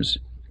worms.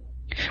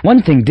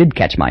 One thing did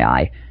catch my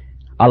eye,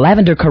 a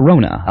lavender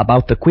corona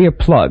about the queer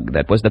plug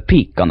that was the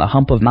peak on the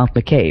hump of Mount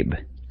McCabe.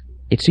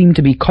 It seemed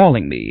to be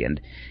calling me, and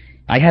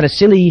I had a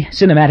silly,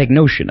 cinematic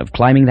notion of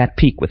climbing that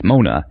peak with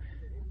Mona.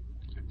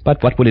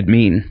 But what would it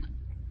mean?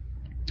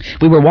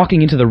 We were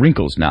walking into the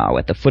wrinkles now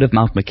at the foot of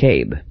Mount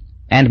McCabe,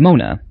 and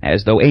Mona,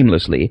 as though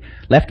aimlessly,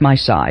 left my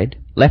side,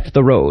 left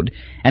the road,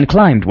 and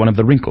climbed one of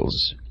the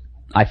wrinkles.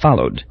 I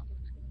followed.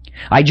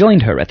 I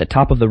joined her at the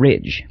top of the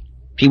ridge.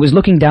 She was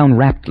looking down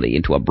raptly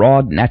into a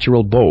broad,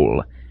 natural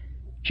bowl.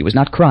 She was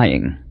not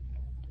crying.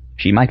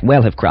 She might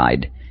well have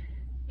cried.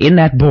 In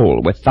that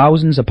bowl were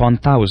thousands upon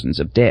thousands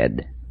of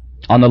dead.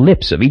 On the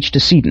lips of each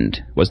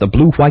decedent was the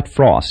blue-white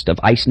frost of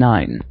Ice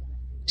 9.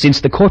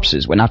 Since the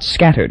corpses were not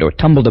scattered or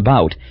tumbled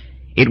about,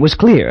 it was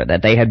clear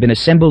that they had been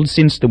assembled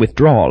since the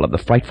withdrawal of the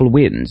frightful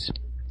winds.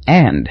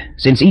 And,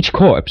 since each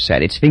corpse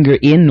had its finger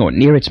in or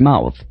near its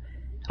mouth,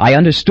 I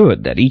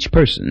understood that each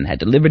person had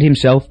delivered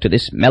himself to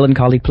this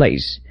melancholy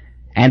place,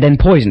 and then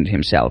poisoned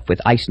himself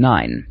with Ice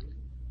 9.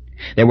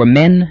 There were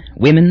men,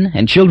 women,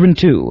 and children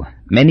too,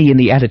 many in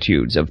the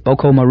attitudes of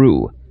Boko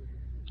Maru.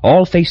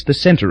 All faced the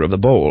center of the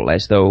bowl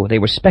as though they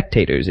were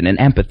spectators in an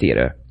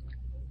amphitheater.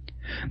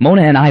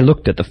 Mona and I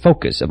looked at the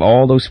focus of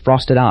all those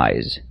frosted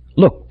eyes,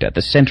 looked at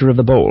the center of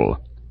the bowl.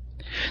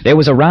 There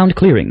was a round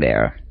clearing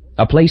there,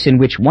 a place in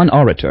which one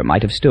orator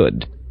might have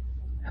stood.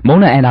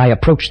 Mona and I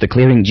approached the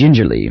clearing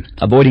gingerly,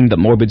 avoiding the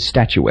morbid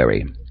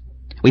statuary.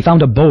 We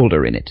found a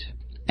boulder in it,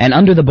 and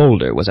under the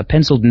boulder was a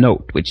penciled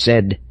note which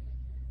said,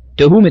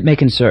 "To whom it may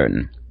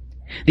concern,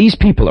 these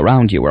people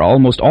around you are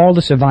almost all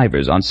the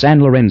survivors on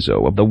San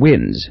Lorenzo of the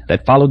winds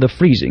that followed the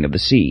freezing of the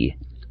sea.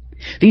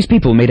 These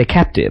people made a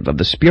captive of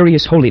the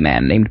spurious holy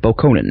man named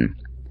Bokonon.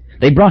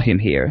 They brought him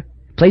here,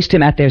 placed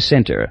him at their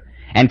center,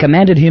 and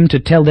commanded him to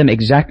tell them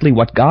exactly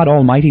what God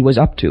Almighty was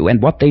up to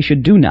and what they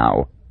should do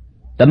now.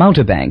 The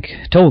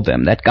mountebank told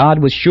them that God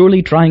was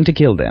surely trying to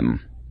kill them,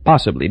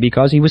 possibly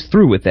because he was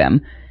through with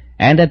them,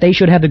 and that they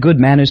should have the good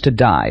manners to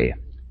die.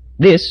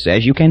 This,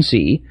 as you can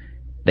see,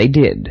 they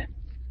did.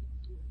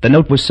 The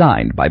note was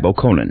signed by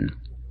Bokonon.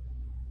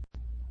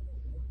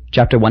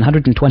 Chapter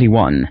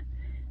 121.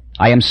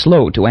 I am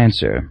slow to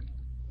answer.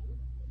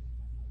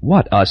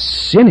 "What a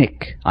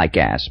cynic!" I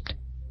gasped.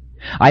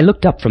 I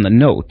looked up from the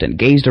note and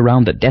gazed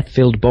around the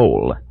death-filled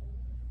bowl.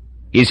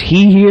 "Is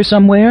he here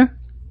somewhere?"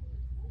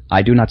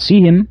 "I do not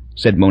see him,"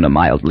 said Mona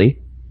mildly.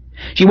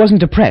 She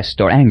wasn't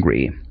depressed or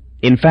angry.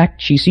 In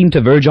fact, she seemed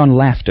to verge on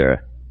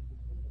laughter.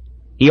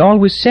 "He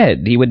always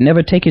said he would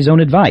never take his own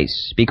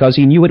advice, because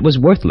he knew it was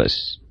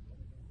worthless."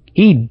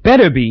 "He'd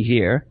better be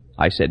here,"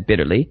 I said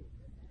bitterly.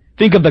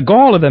 "Think of the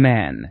gall of the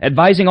man,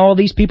 advising all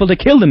these people to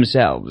kill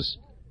themselves."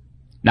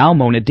 Now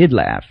Mona did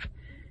laugh.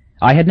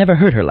 I had never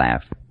heard her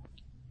laugh.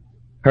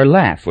 Her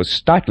laugh was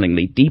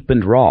startlingly deep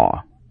and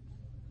raw.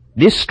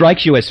 "This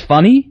strikes you as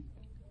funny?"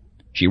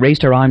 She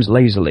raised her arms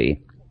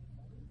lazily.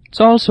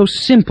 "It's all so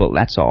simple,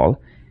 that's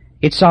all.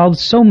 It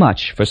solves so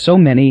much for so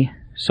many,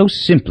 so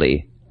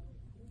simply."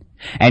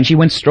 And she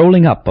went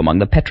strolling up among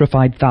the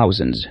petrified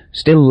thousands,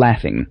 still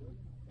laughing.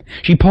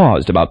 She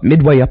paused about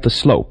midway up the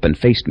slope and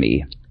faced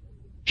me.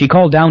 She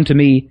called down to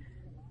me,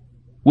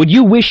 "Would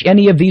you wish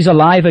any of these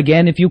alive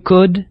again if you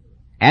could?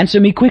 Answer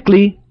me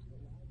quickly."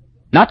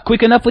 "Not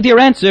quick enough with your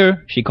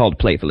answer," she called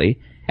playfully,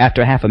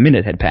 after half a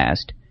minute had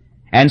passed.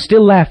 And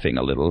still laughing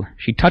a little,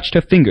 she touched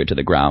her finger to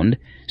the ground,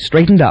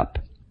 straightened up,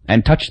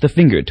 and touched the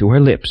finger to her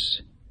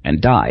lips,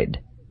 and died.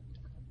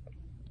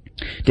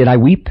 Did I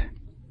weep?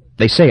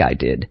 They say I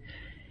did.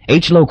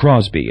 H. Lowe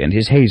Crosby and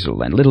his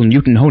Hazel and little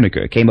Newton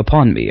Hoenicker came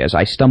upon me as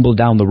I stumbled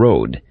down the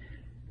road.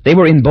 They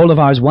were in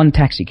Bolivar's one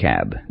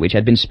taxicab, which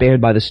had been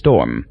spared by the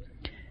storm.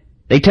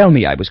 They tell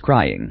me I was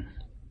crying.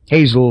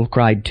 Hazel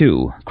cried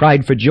too,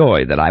 cried for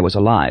joy that I was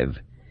alive.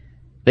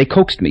 They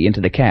coaxed me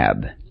into the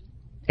cab.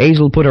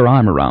 Hazel put her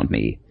arm around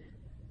me.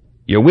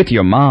 "You're with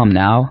your mom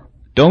now.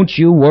 Don't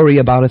you worry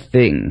about a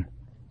thing."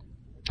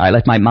 I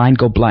let my mind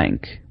go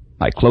blank.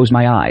 I closed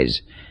my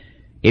eyes.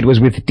 It was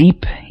with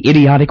deep,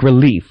 idiotic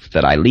relief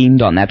that I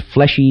leaned on that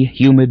fleshy,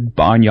 humid,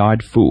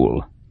 barnyard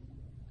fool.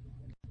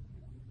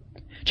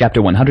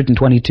 Chapter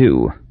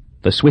 122.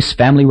 The Swiss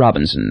Family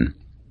Robinson.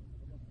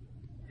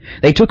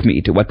 They took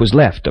me to what was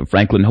left of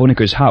Franklin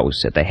Hoenicker's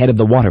house at the head of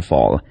the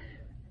waterfall.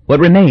 What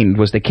remained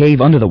was the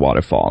cave under the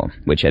waterfall,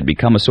 which had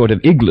become a sort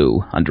of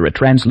igloo under a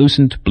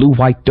translucent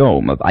blue-white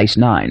dome of Ice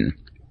 9.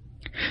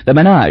 The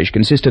menage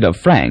consisted of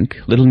Frank,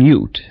 little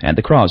Newt, and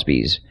the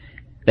Crosbys.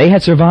 They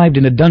had survived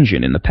in a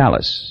dungeon in the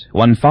palace,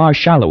 one far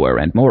shallower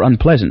and more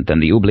unpleasant than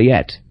the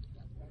oubliette.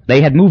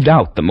 They had moved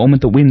out the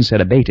moment the winds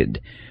had abated,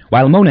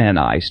 while Mona and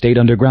I stayed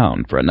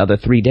underground for another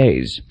 3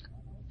 days.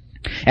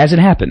 As it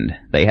happened,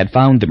 they had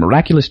found the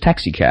miraculous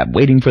taxicab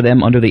waiting for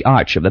them under the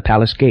arch of the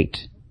palace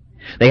gate.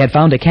 They had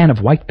found a can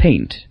of white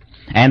paint,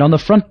 and on the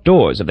front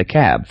doors of the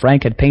cab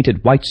Frank had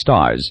painted white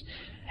stars,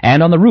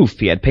 and on the roof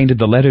he had painted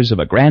the letters of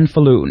a grand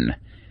falloon,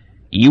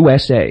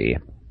 USA.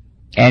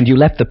 "And you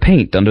left the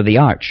paint under the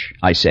arch,"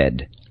 I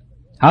said.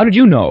 "How did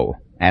you know?"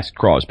 asked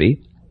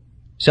Crosby.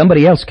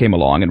 "Somebody else came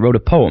along and wrote a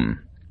poem."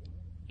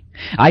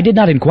 I did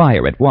not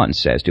inquire at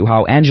once as to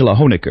how Angela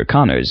Hoenicker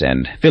Connors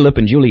and Philip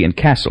and Julian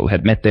Castle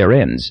had met their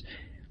ends,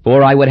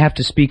 for I would have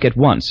to speak at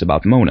once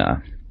about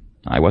Mona.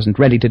 I wasn't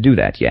ready to do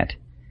that yet.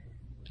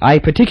 I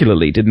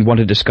particularly didn't want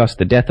to discuss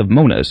the death of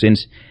Mona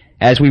since,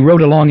 as we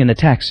rode along in the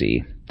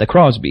taxi, the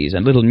Crosbys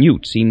and little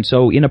Newt seemed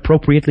so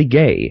inappropriately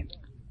gay.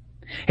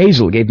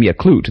 Hazel gave me a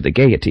clue to the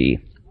gaiety.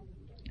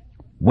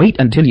 "Wait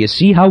until you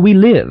see how we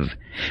live.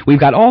 We've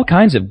got all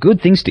kinds of good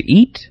things to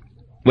eat.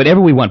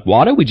 Whenever we want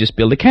water, we just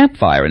build a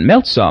campfire and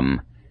melt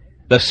some.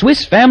 The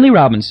Swiss Family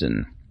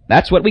Robinson.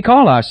 That's what we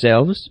call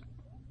ourselves."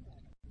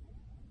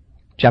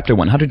 Chapter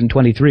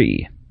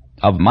 123.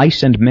 Of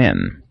Mice and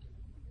Men.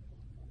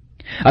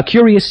 A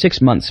curious 6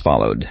 months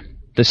followed,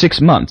 the 6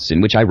 months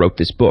in which I wrote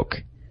this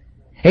book.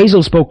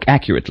 Hazel spoke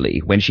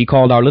accurately when she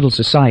called our little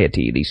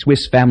society the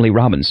Swiss Family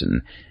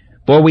Robinson,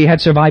 for we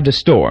had survived a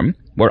storm,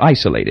 were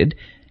isolated,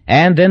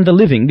 and then the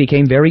living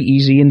became very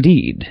easy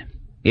indeed.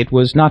 It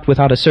was not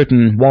without a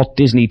certain Walt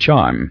Disney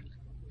charm.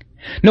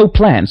 No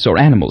plants or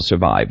animals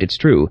survived, it's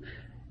true,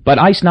 but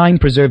Ice 9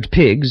 preserved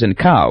pigs and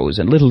cows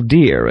and little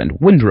deer and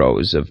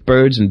windrows of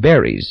birds and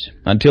berries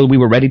until we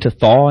were ready to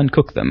thaw and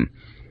cook them.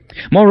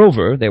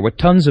 Moreover, there were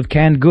tons of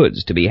canned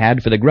goods to be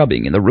had for the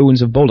grubbing in the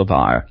ruins of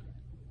Bolivar,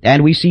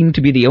 and we seemed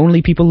to be the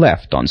only people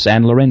left on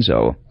San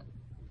Lorenzo.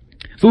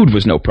 Food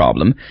was no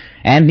problem,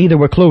 and neither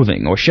were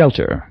clothing or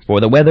shelter, for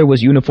the weather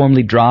was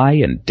uniformly dry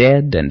and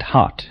dead and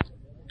hot.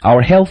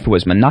 Our health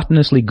was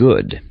monotonously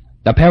good.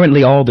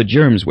 Apparently all the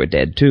germs were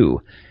dead,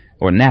 too,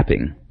 or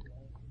napping.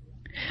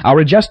 Our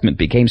adjustment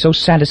became so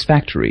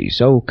satisfactory,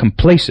 so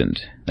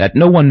complacent, that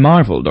no one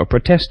marveled or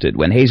protested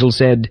when Hazel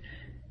said,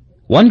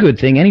 "One good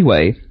thing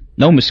anyway,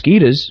 no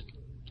mosquitoes."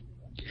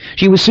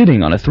 She was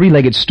sitting on a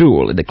 3-legged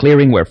stool in the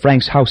clearing where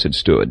Frank's house had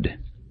stood.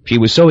 She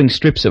was sewing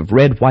strips of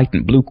red, white,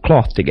 and blue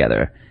cloth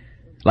together.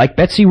 Like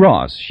Betsy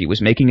Ross, she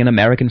was making an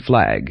American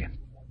flag.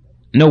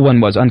 No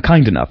one was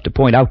unkind enough to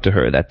point out to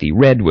her that the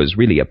red was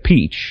really a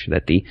peach,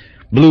 that the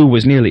blue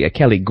was nearly a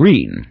Kelly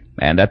green,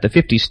 and that the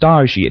 50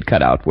 stars she had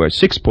cut out were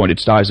 6-pointed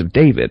stars of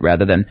David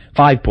rather than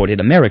 5-pointed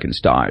American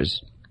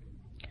stars.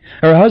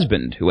 Her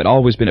husband, who had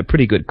always been a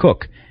pretty good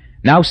cook,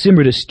 now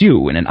simmered a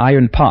stew in an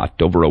iron pot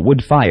over a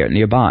wood fire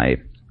nearby.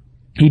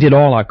 He did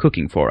all our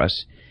cooking for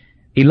us.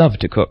 He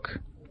loved to cook.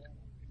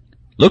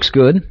 "Looks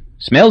good.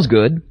 Smells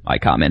good," I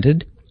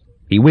commented.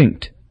 He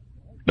winked.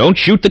 "Don't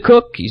shoot the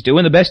cook. He's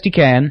doing the best he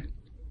can."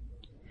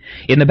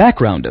 In the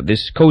background of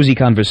this cozy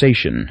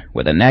conversation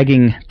were the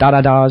nagging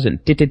da-da-das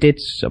and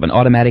tit-tit-tits of an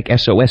automatic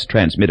SOS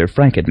transmitter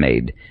Frank had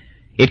made.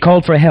 It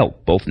called for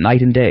help both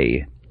night and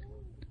day.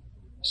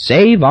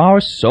 "Save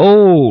our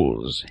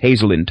souls,"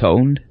 Hazel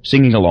intoned,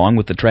 singing along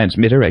with the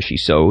transmitter as she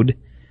sewed.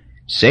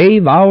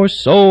 "Save our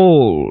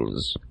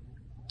souls."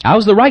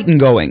 "How's the writing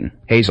going?"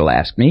 Hazel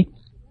asked me.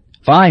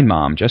 "Fine,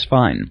 Mom, just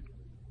fine."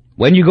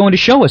 "When you going to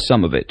show us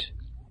some of it?"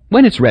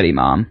 "When it's ready,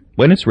 Mom,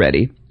 when it's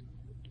ready."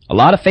 "A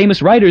lot of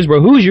famous writers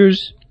were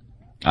Hoosiers."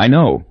 "I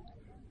know."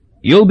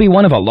 "You'll be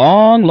one of a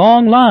long,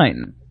 long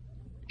line."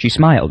 She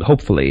smiled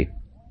hopefully.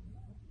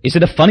 "Is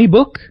it a funny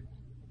book?"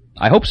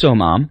 "I hope so,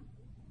 Mom."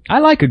 "I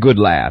like a good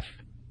laugh."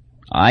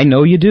 "I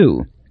know you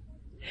do."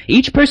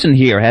 "Each person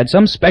here had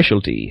some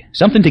specialty,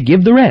 something to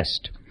give the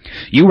rest.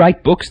 You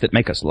write books that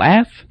make us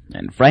laugh,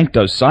 and Frank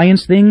does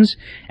science things,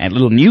 and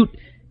little Newt,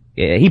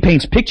 he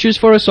paints pictures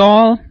for us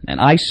all,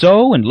 and I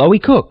sew, and Loie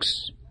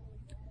cooks.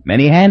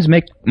 Many hands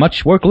make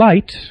much work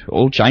light,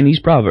 old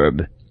Chinese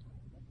proverb.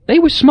 They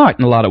were smart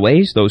in a lot of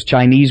ways, those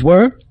Chinese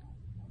were.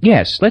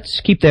 Yes, let's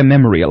keep their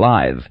memory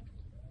alive.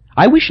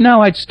 I wish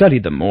now I'd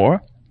studied them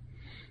more.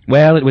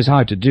 Well, it was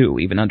hard to do,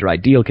 even under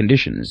ideal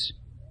conditions.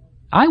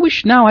 I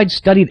wish now I'd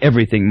studied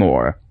everything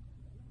more.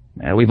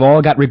 Well, we've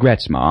all got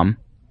regrets, Mom.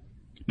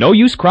 No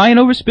use crying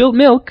over spilt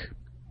milk.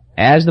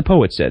 As the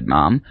poet said,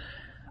 Mom,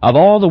 of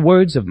all the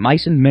words of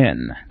mice and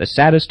men, the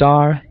saddest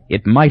are,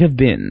 it might have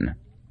been.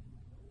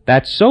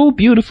 That's so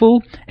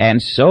beautiful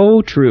and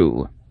so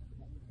true.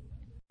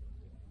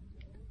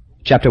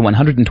 Chapter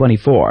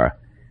 124.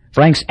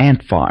 Frank's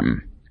Ant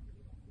Farm.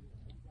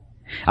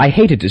 I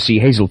hated to see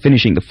Hazel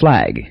finishing the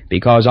flag,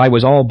 because I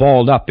was all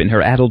balled up in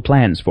her addled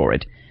plans for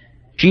it.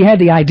 She had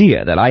the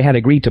idea that I had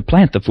agreed to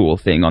plant the fool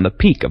thing on the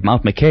peak of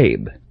Mount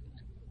McCabe.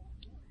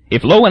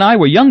 If Lo and I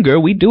were younger,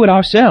 we'd do it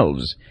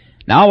ourselves.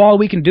 Now all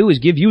we can do is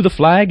give you the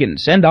flag and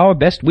send our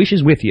best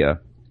wishes with you.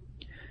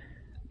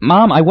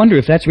 Mom, I wonder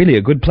if that's really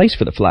a good place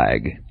for the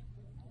flag.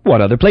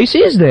 What other place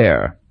is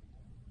there?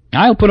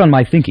 I'll put on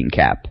my thinking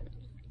cap.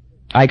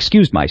 I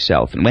excused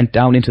myself and went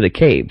down into the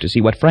cave to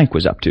see what Frank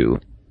was up to.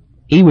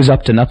 He was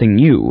up to nothing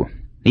new.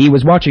 He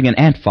was watching an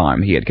ant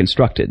farm he had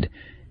constructed.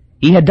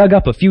 He had dug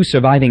up a few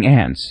surviving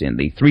ants in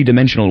the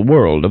three-dimensional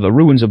world of the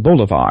ruins of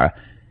Bolivar,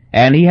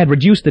 and he had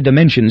reduced the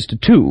dimensions to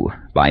 2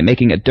 by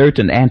making a dirt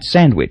and ant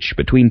sandwich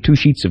between 2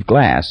 sheets of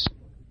glass.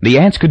 The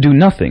ants could do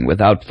nothing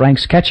without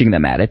Frank's catching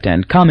them at it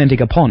and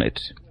commenting upon it.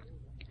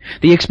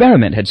 The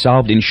experiment had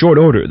solved in short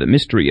order the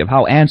mystery of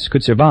how ants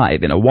could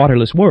survive in a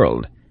waterless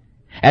world.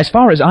 As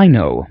far as I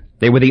know,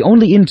 they were the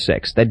only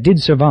insects that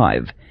did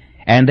survive,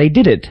 and they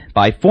did it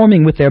by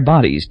forming with their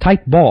bodies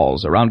tight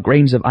balls around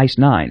grains of ice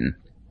 9.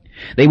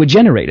 They would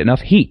generate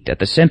enough heat at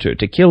the center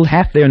to kill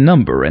half their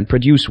number and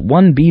produce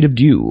 1 bead of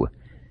dew.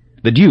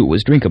 The dew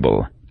was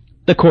drinkable.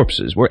 The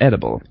corpses were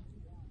edible.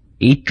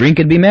 "Eat, drink,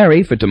 and be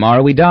merry, for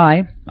tomorrow we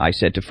die," I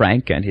said to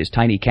Frank and his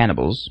tiny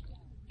cannibals.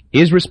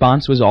 His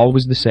response was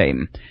always the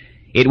same.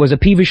 It was a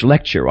peevish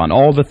lecture on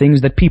all the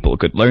things that people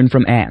could learn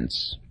from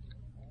ants.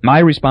 My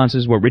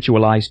responses were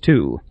ritualized,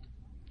 too.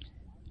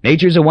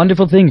 "Nature's a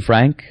wonderful thing,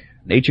 Frank.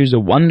 Nature's a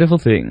wonderful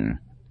thing."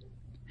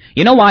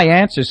 "You know why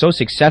ants are so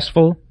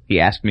successful?" he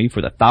asked me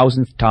for the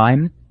 1000th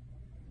time.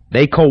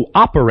 "They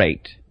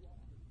cooperate."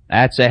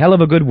 That's a hell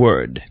of a good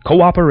word,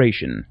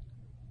 cooperation.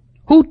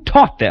 Who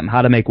taught them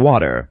how to make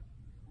water?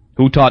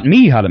 Who taught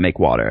me how to make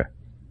water?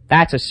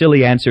 That's a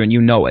silly answer and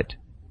you know it.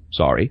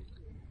 Sorry.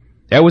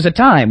 There was a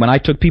time when I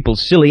took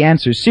people's silly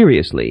answers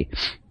seriously.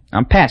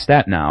 I'm past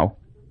that now.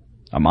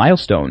 A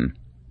milestone.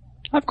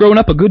 I've grown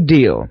up a good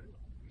deal.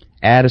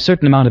 At a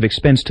certain amount of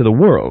expense to the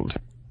world.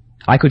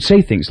 I could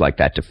say things like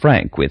that to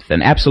Frank with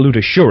an absolute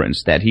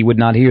assurance that he would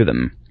not hear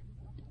them.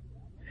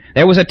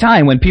 There was a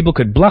time when people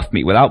could bluff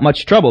me without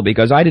much trouble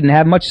because I didn't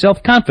have much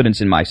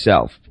self-confidence in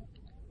myself.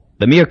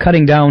 The mere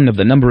cutting down of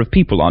the number of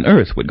people on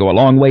Earth would go a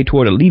long way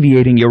toward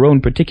alleviating your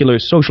own particular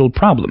social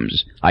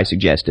problems, I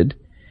suggested.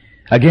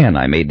 Again,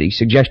 I made the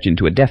suggestion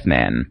to a deaf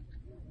man.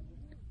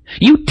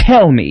 You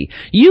tell me,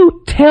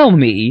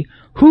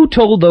 who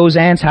told those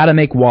ants how to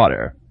make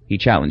water? He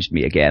challenged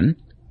me again.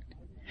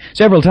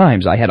 Several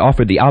times I had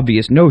offered the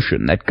obvious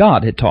notion that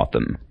God had taught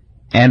them,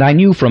 and I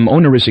knew from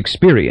onerous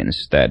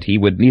experience that he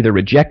would neither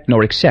reject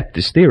nor accept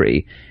this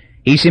theory.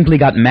 He simply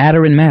got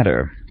madder and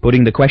madder,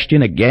 putting the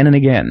question again and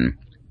again.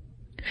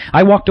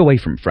 I walked away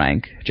from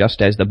Frank,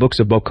 just as the books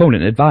of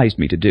Bokonon advised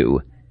me to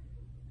do.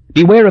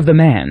 Beware of the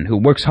man who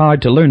works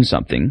hard to learn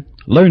something,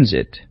 learns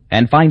it,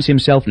 and finds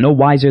himself no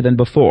wiser than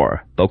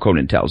before,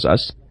 Bokonon tells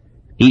us.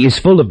 He is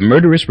full of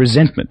murderous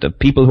resentment of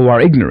people who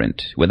are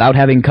ignorant, without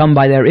having come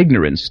by their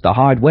ignorance the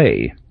hard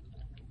way.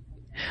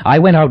 I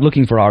went out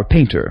looking for our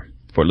painter,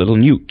 for little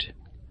Newt.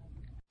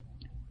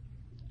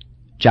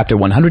 Chapter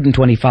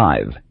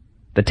 125.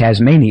 The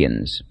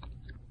Tasmanians.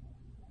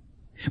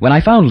 When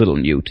I found little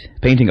Newt,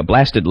 painting a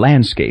blasted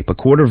landscape a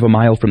quarter of a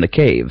mile from the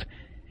cave,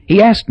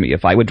 he asked me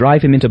if I would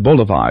drive him into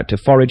Boulevard to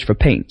forage for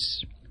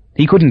paints.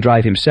 He couldn't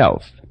drive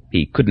himself.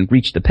 He couldn't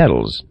reach the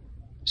pedals.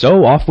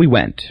 So off we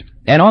went,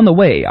 and on the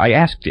way I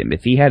asked him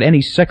if he had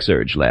any sex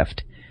urge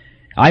left.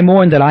 I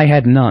mourned that I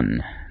had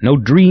none. No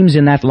dreams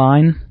in that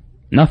line.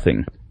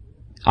 Nothing.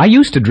 I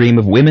used to dream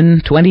of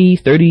women 20,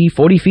 30,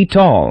 40 feet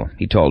tall,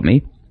 he told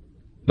me.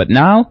 But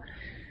now,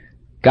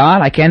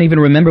 God, I can't even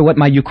remember what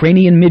my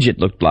Ukrainian midget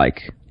looked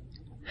like.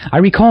 I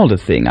recalled a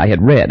thing I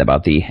had read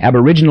about the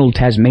aboriginal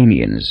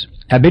Tasmanians,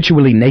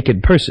 habitually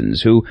naked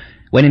persons who,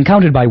 when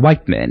encountered by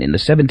white men in the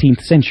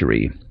 17th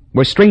century,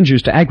 were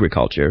strangers to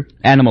agriculture,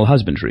 animal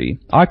husbandry,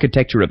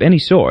 architecture of any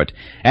sort,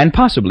 and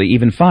possibly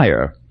even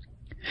fire.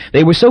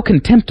 They were so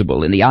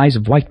contemptible in the eyes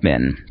of white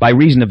men, by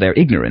reason of their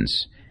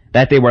ignorance,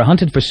 that they were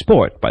hunted for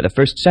sport by the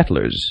first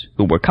settlers,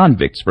 who were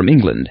convicts from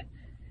England.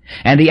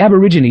 And the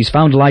aborigines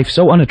found life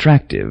so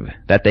unattractive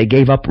that they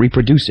gave up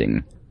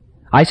reproducing.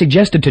 I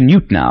suggested to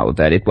Newt now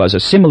that it was a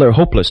similar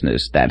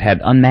hopelessness that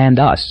had unmanned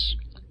us.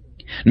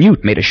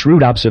 Newt made a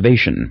shrewd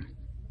observation.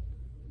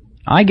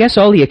 I guess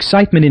all the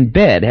excitement in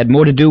bed had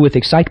more to do with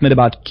excitement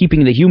about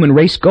keeping the human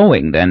race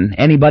going than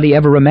anybody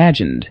ever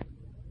imagined.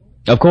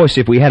 Of course,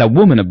 if we had a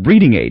woman of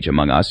breeding age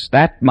among us,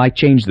 that might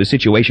change the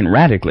situation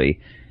radically.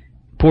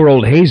 Poor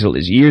old Hazel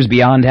is years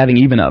beyond having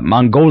even a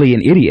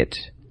Mongolian idiot.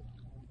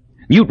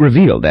 Newt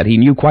revealed that he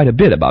knew quite a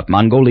bit about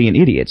Mongolian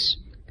idiots.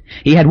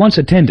 He had once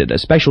attended a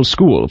special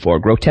school for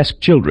grotesque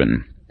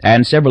children,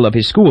 and several of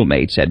his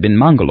schoolmates had been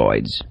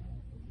Mongoloids.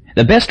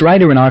 The best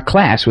writer in our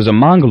class was a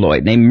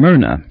Mongoloid named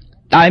Myrna.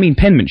 I mean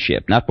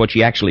penmanship, not what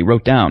she actually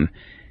wrote down.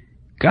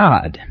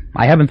 God,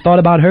 I haven't thought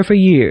about her for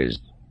years.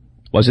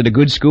 Was it a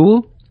good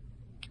school?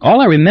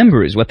 All I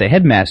remember is what the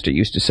headmaster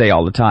used to say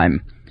all the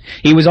time.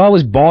 He was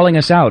always bawling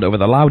us out over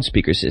the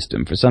loudspeaker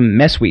system for some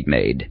mess we'd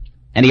made.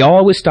 And he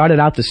always started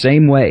out the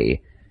same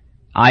way.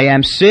 I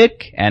am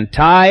sick and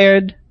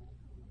tired.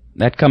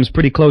 That comes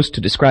pretty close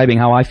to describing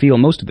how I feel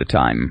most of the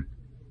time.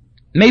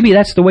 Maybe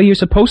that's the way you're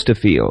supposed to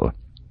feel.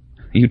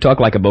 You talk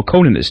like a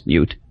Bokononist,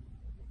 Newt.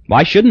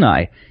 Why shouldn't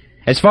I?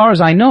 As far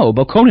as I know,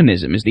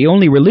 Bokononism is the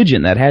only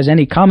religion that has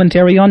any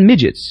commentary on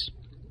midgets.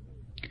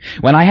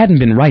 When I hadn't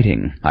been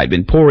writing, I'd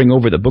been poring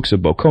over the books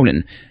of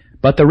Bokonon,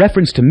 but the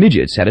reference to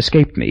midgets had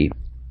escaped me.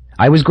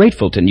 I was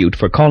grateful to Newt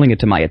for calling it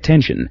to my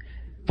attention,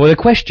 for the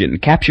question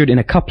captured in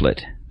a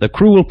couplet the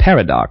cruel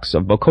paradox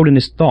of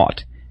Bokononist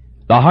thought,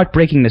 the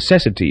heartbreaking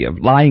necessity of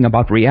lying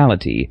about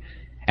reality,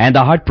 and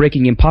the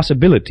heartbreaking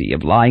impossibility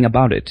of lying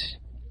about it.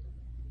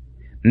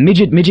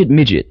 Midget, midget,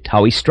 midget,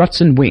 how he struts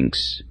and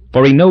winks,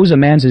 for he knows a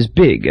man's as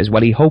big as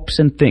what he hopes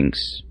and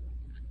thinks.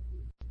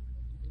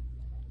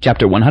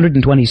 Chapter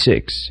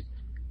 126.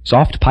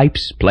 Soft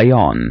Pipes Play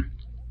On.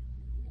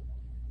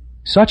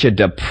 Such a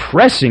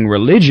depressing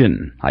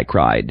religion, I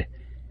cried.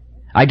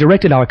 I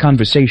directed our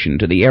conversation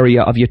to the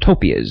area of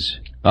utopias,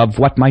 of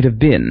what might have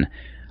been,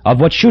 of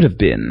what should have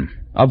been,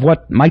 of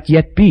what might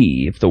yet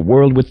be if the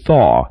world would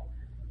thaw.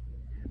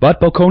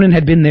 But Bokonon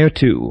had been there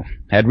too,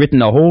 had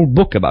written a whole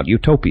book about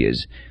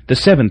utopias, the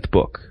 7th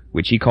book,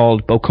 which he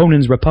called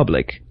Bokonon's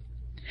Republic.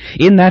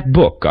 In that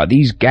book are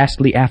these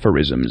ghastly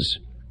aphorisms.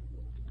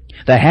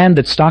 The hand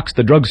that stocks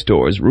the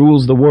drugstores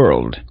rules the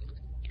world.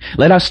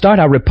 Let us start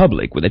our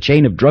republic with a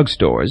chain of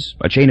drugstores,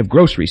 a chain of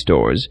grocery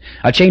stores,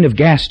 a chain of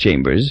gas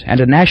chambers, and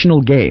a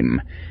national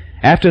game.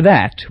 After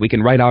that, we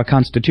can write our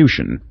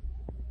constitution.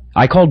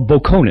 I called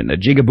Bokonon a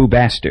jigaboo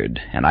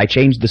bastard, and I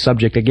changed the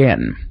subject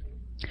again.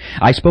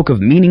 I spoke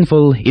of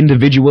meaningful,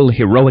 individual,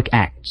 heroic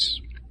acts.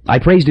 I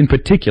praised in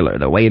particular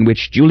the way in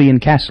which Julian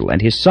Castle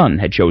and his son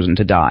had chosen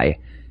to die.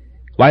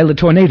 While the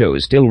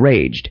tornadoes still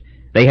raged,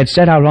 they had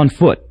set out on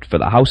foot for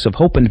the House of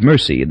Hope and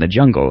Mercy in the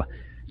jungle,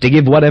 to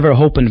give whatever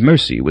hope and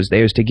mercy was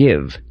theirs to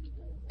give.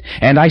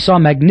 And I saw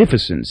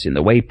magnificence in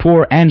the way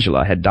poor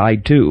Angela had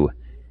died too.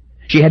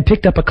 She had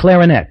picked up a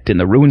clarinet in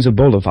the ruins of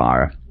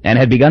Bolivar, and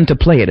had begun to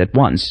play it at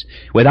once,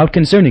 without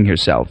concerning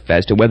herself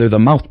as to whether the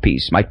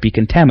mouthpiece might be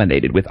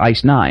contaminated with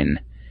Ice 9.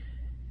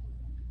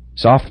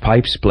 Soft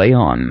pipes play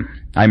on,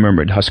 I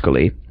murmured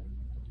huskily.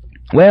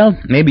 Well,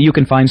 maybe you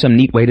can find some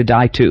neat way to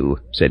die too,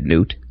 said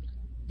Newt.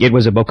 It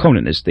was a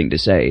Bokononist thing to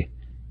say.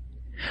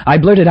 I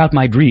blurted out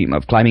my dream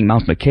of climbing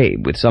Mount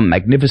McCabe with some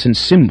magnificent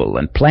symbol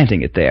and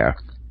planting it there.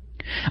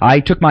 I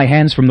took my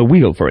hands from the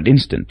wheel for an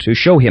instant to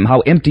show him how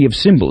empty of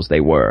symbols they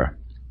were.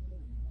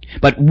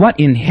 But what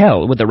in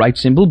hell would the right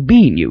symbol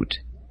be, Newt?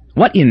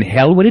 What in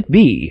hell would it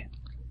be?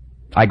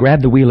 I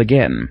grabbed the wheel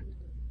again.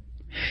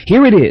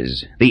 Here it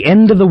is, the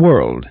end of the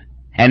world,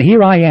 and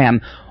here I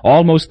am,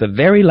 almost the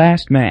very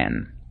last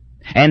man.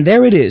 And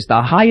there it is,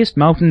 the highest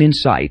mountain in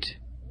sight.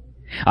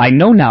 I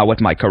know now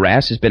what my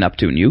cuirass has been up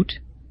to, Newt.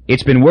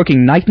 It's been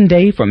working night and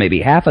day for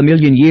maybe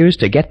 500,000 years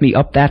to get me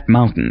up that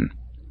mountain.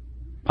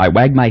 I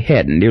wagged my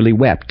head and nearly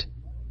wept.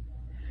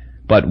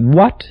 But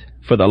what,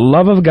 for the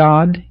love of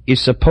God,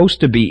 is supposed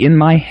to be in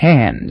my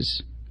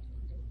hands?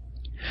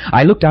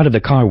 I looked out of the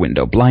car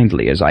window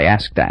blindly as I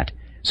asked that,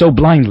 so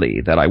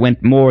blindly that I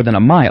went more than a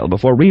mile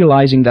before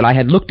realizing that I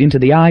had looked into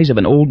the eyes of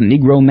an old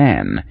Negro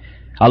man,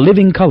 a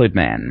living colored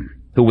man,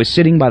 who was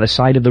sitting by the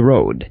side of the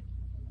road.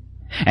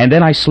 And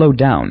then I slowed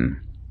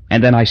down,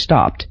 and then I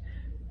stopped.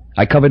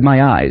 I covered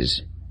my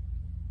eyes.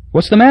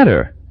 "What's the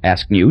matter?"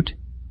 asked Newt.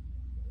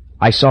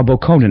 I saw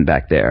Bokonon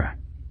back there.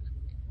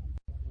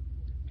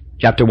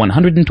 Chapter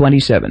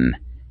 127.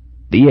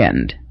 The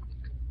End.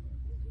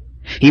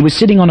 He was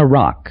sitting on a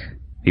rock.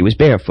 He was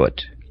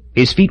barefoot.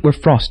 His feet were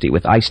frosty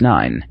with ice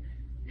 9.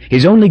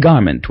 His only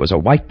garment was a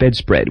white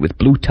bedspread with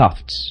blue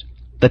tufts.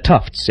 The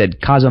tufts said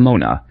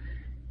Casamona.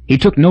 He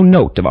took no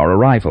note of our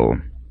arrival.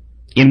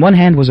 In one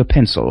hand was a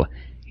pencil.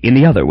 In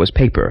the other was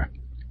paper.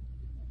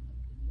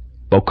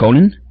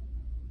 "Bokonon?"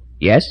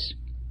 "Yes?"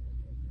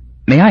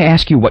 "May I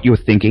ask you what you're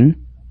thinking?"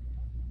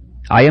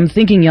 "I am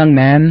thinking, young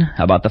man,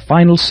 about the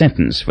final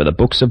sentence for the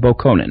books of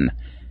Bokonon.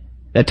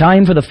 The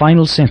time for the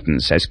final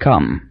sentence has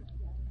come.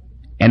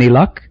 Any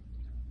luck?"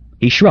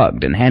 He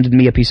shrugged and handed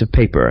me a piece of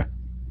paper.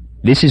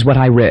 This is what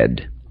I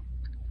read.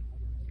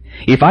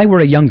 "If I were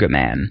a younger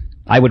man,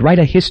 I would write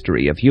a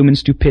history of human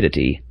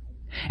stupidity,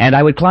 and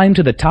I would climb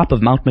to the top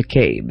of Mount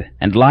McCabe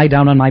and lie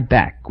down on my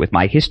back with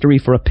my history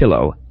for a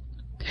pillow,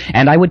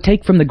 and I would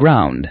take from the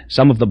ground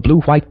some of the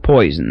blue-white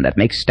poison that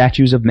makes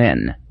statues of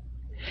men,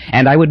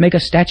 and I would make a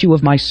statue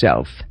of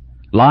myself,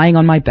 lying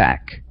on my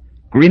back,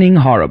 grinning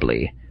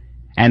horribly,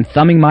 and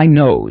thumbing my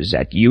nose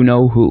at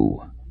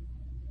you-know-who."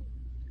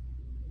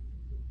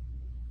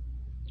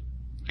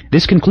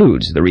 This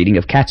concludes the reading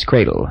of Cat's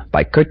Cradle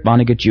by Kurt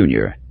Vonnegut,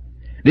 Jr.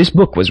 This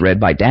book was read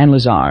by Dan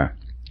Lazar.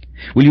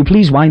 Will you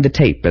please wind the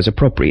tape as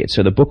appropriate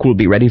so the book will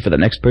be ready for the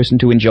next person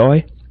to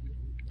enjoy?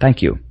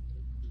 Thank you.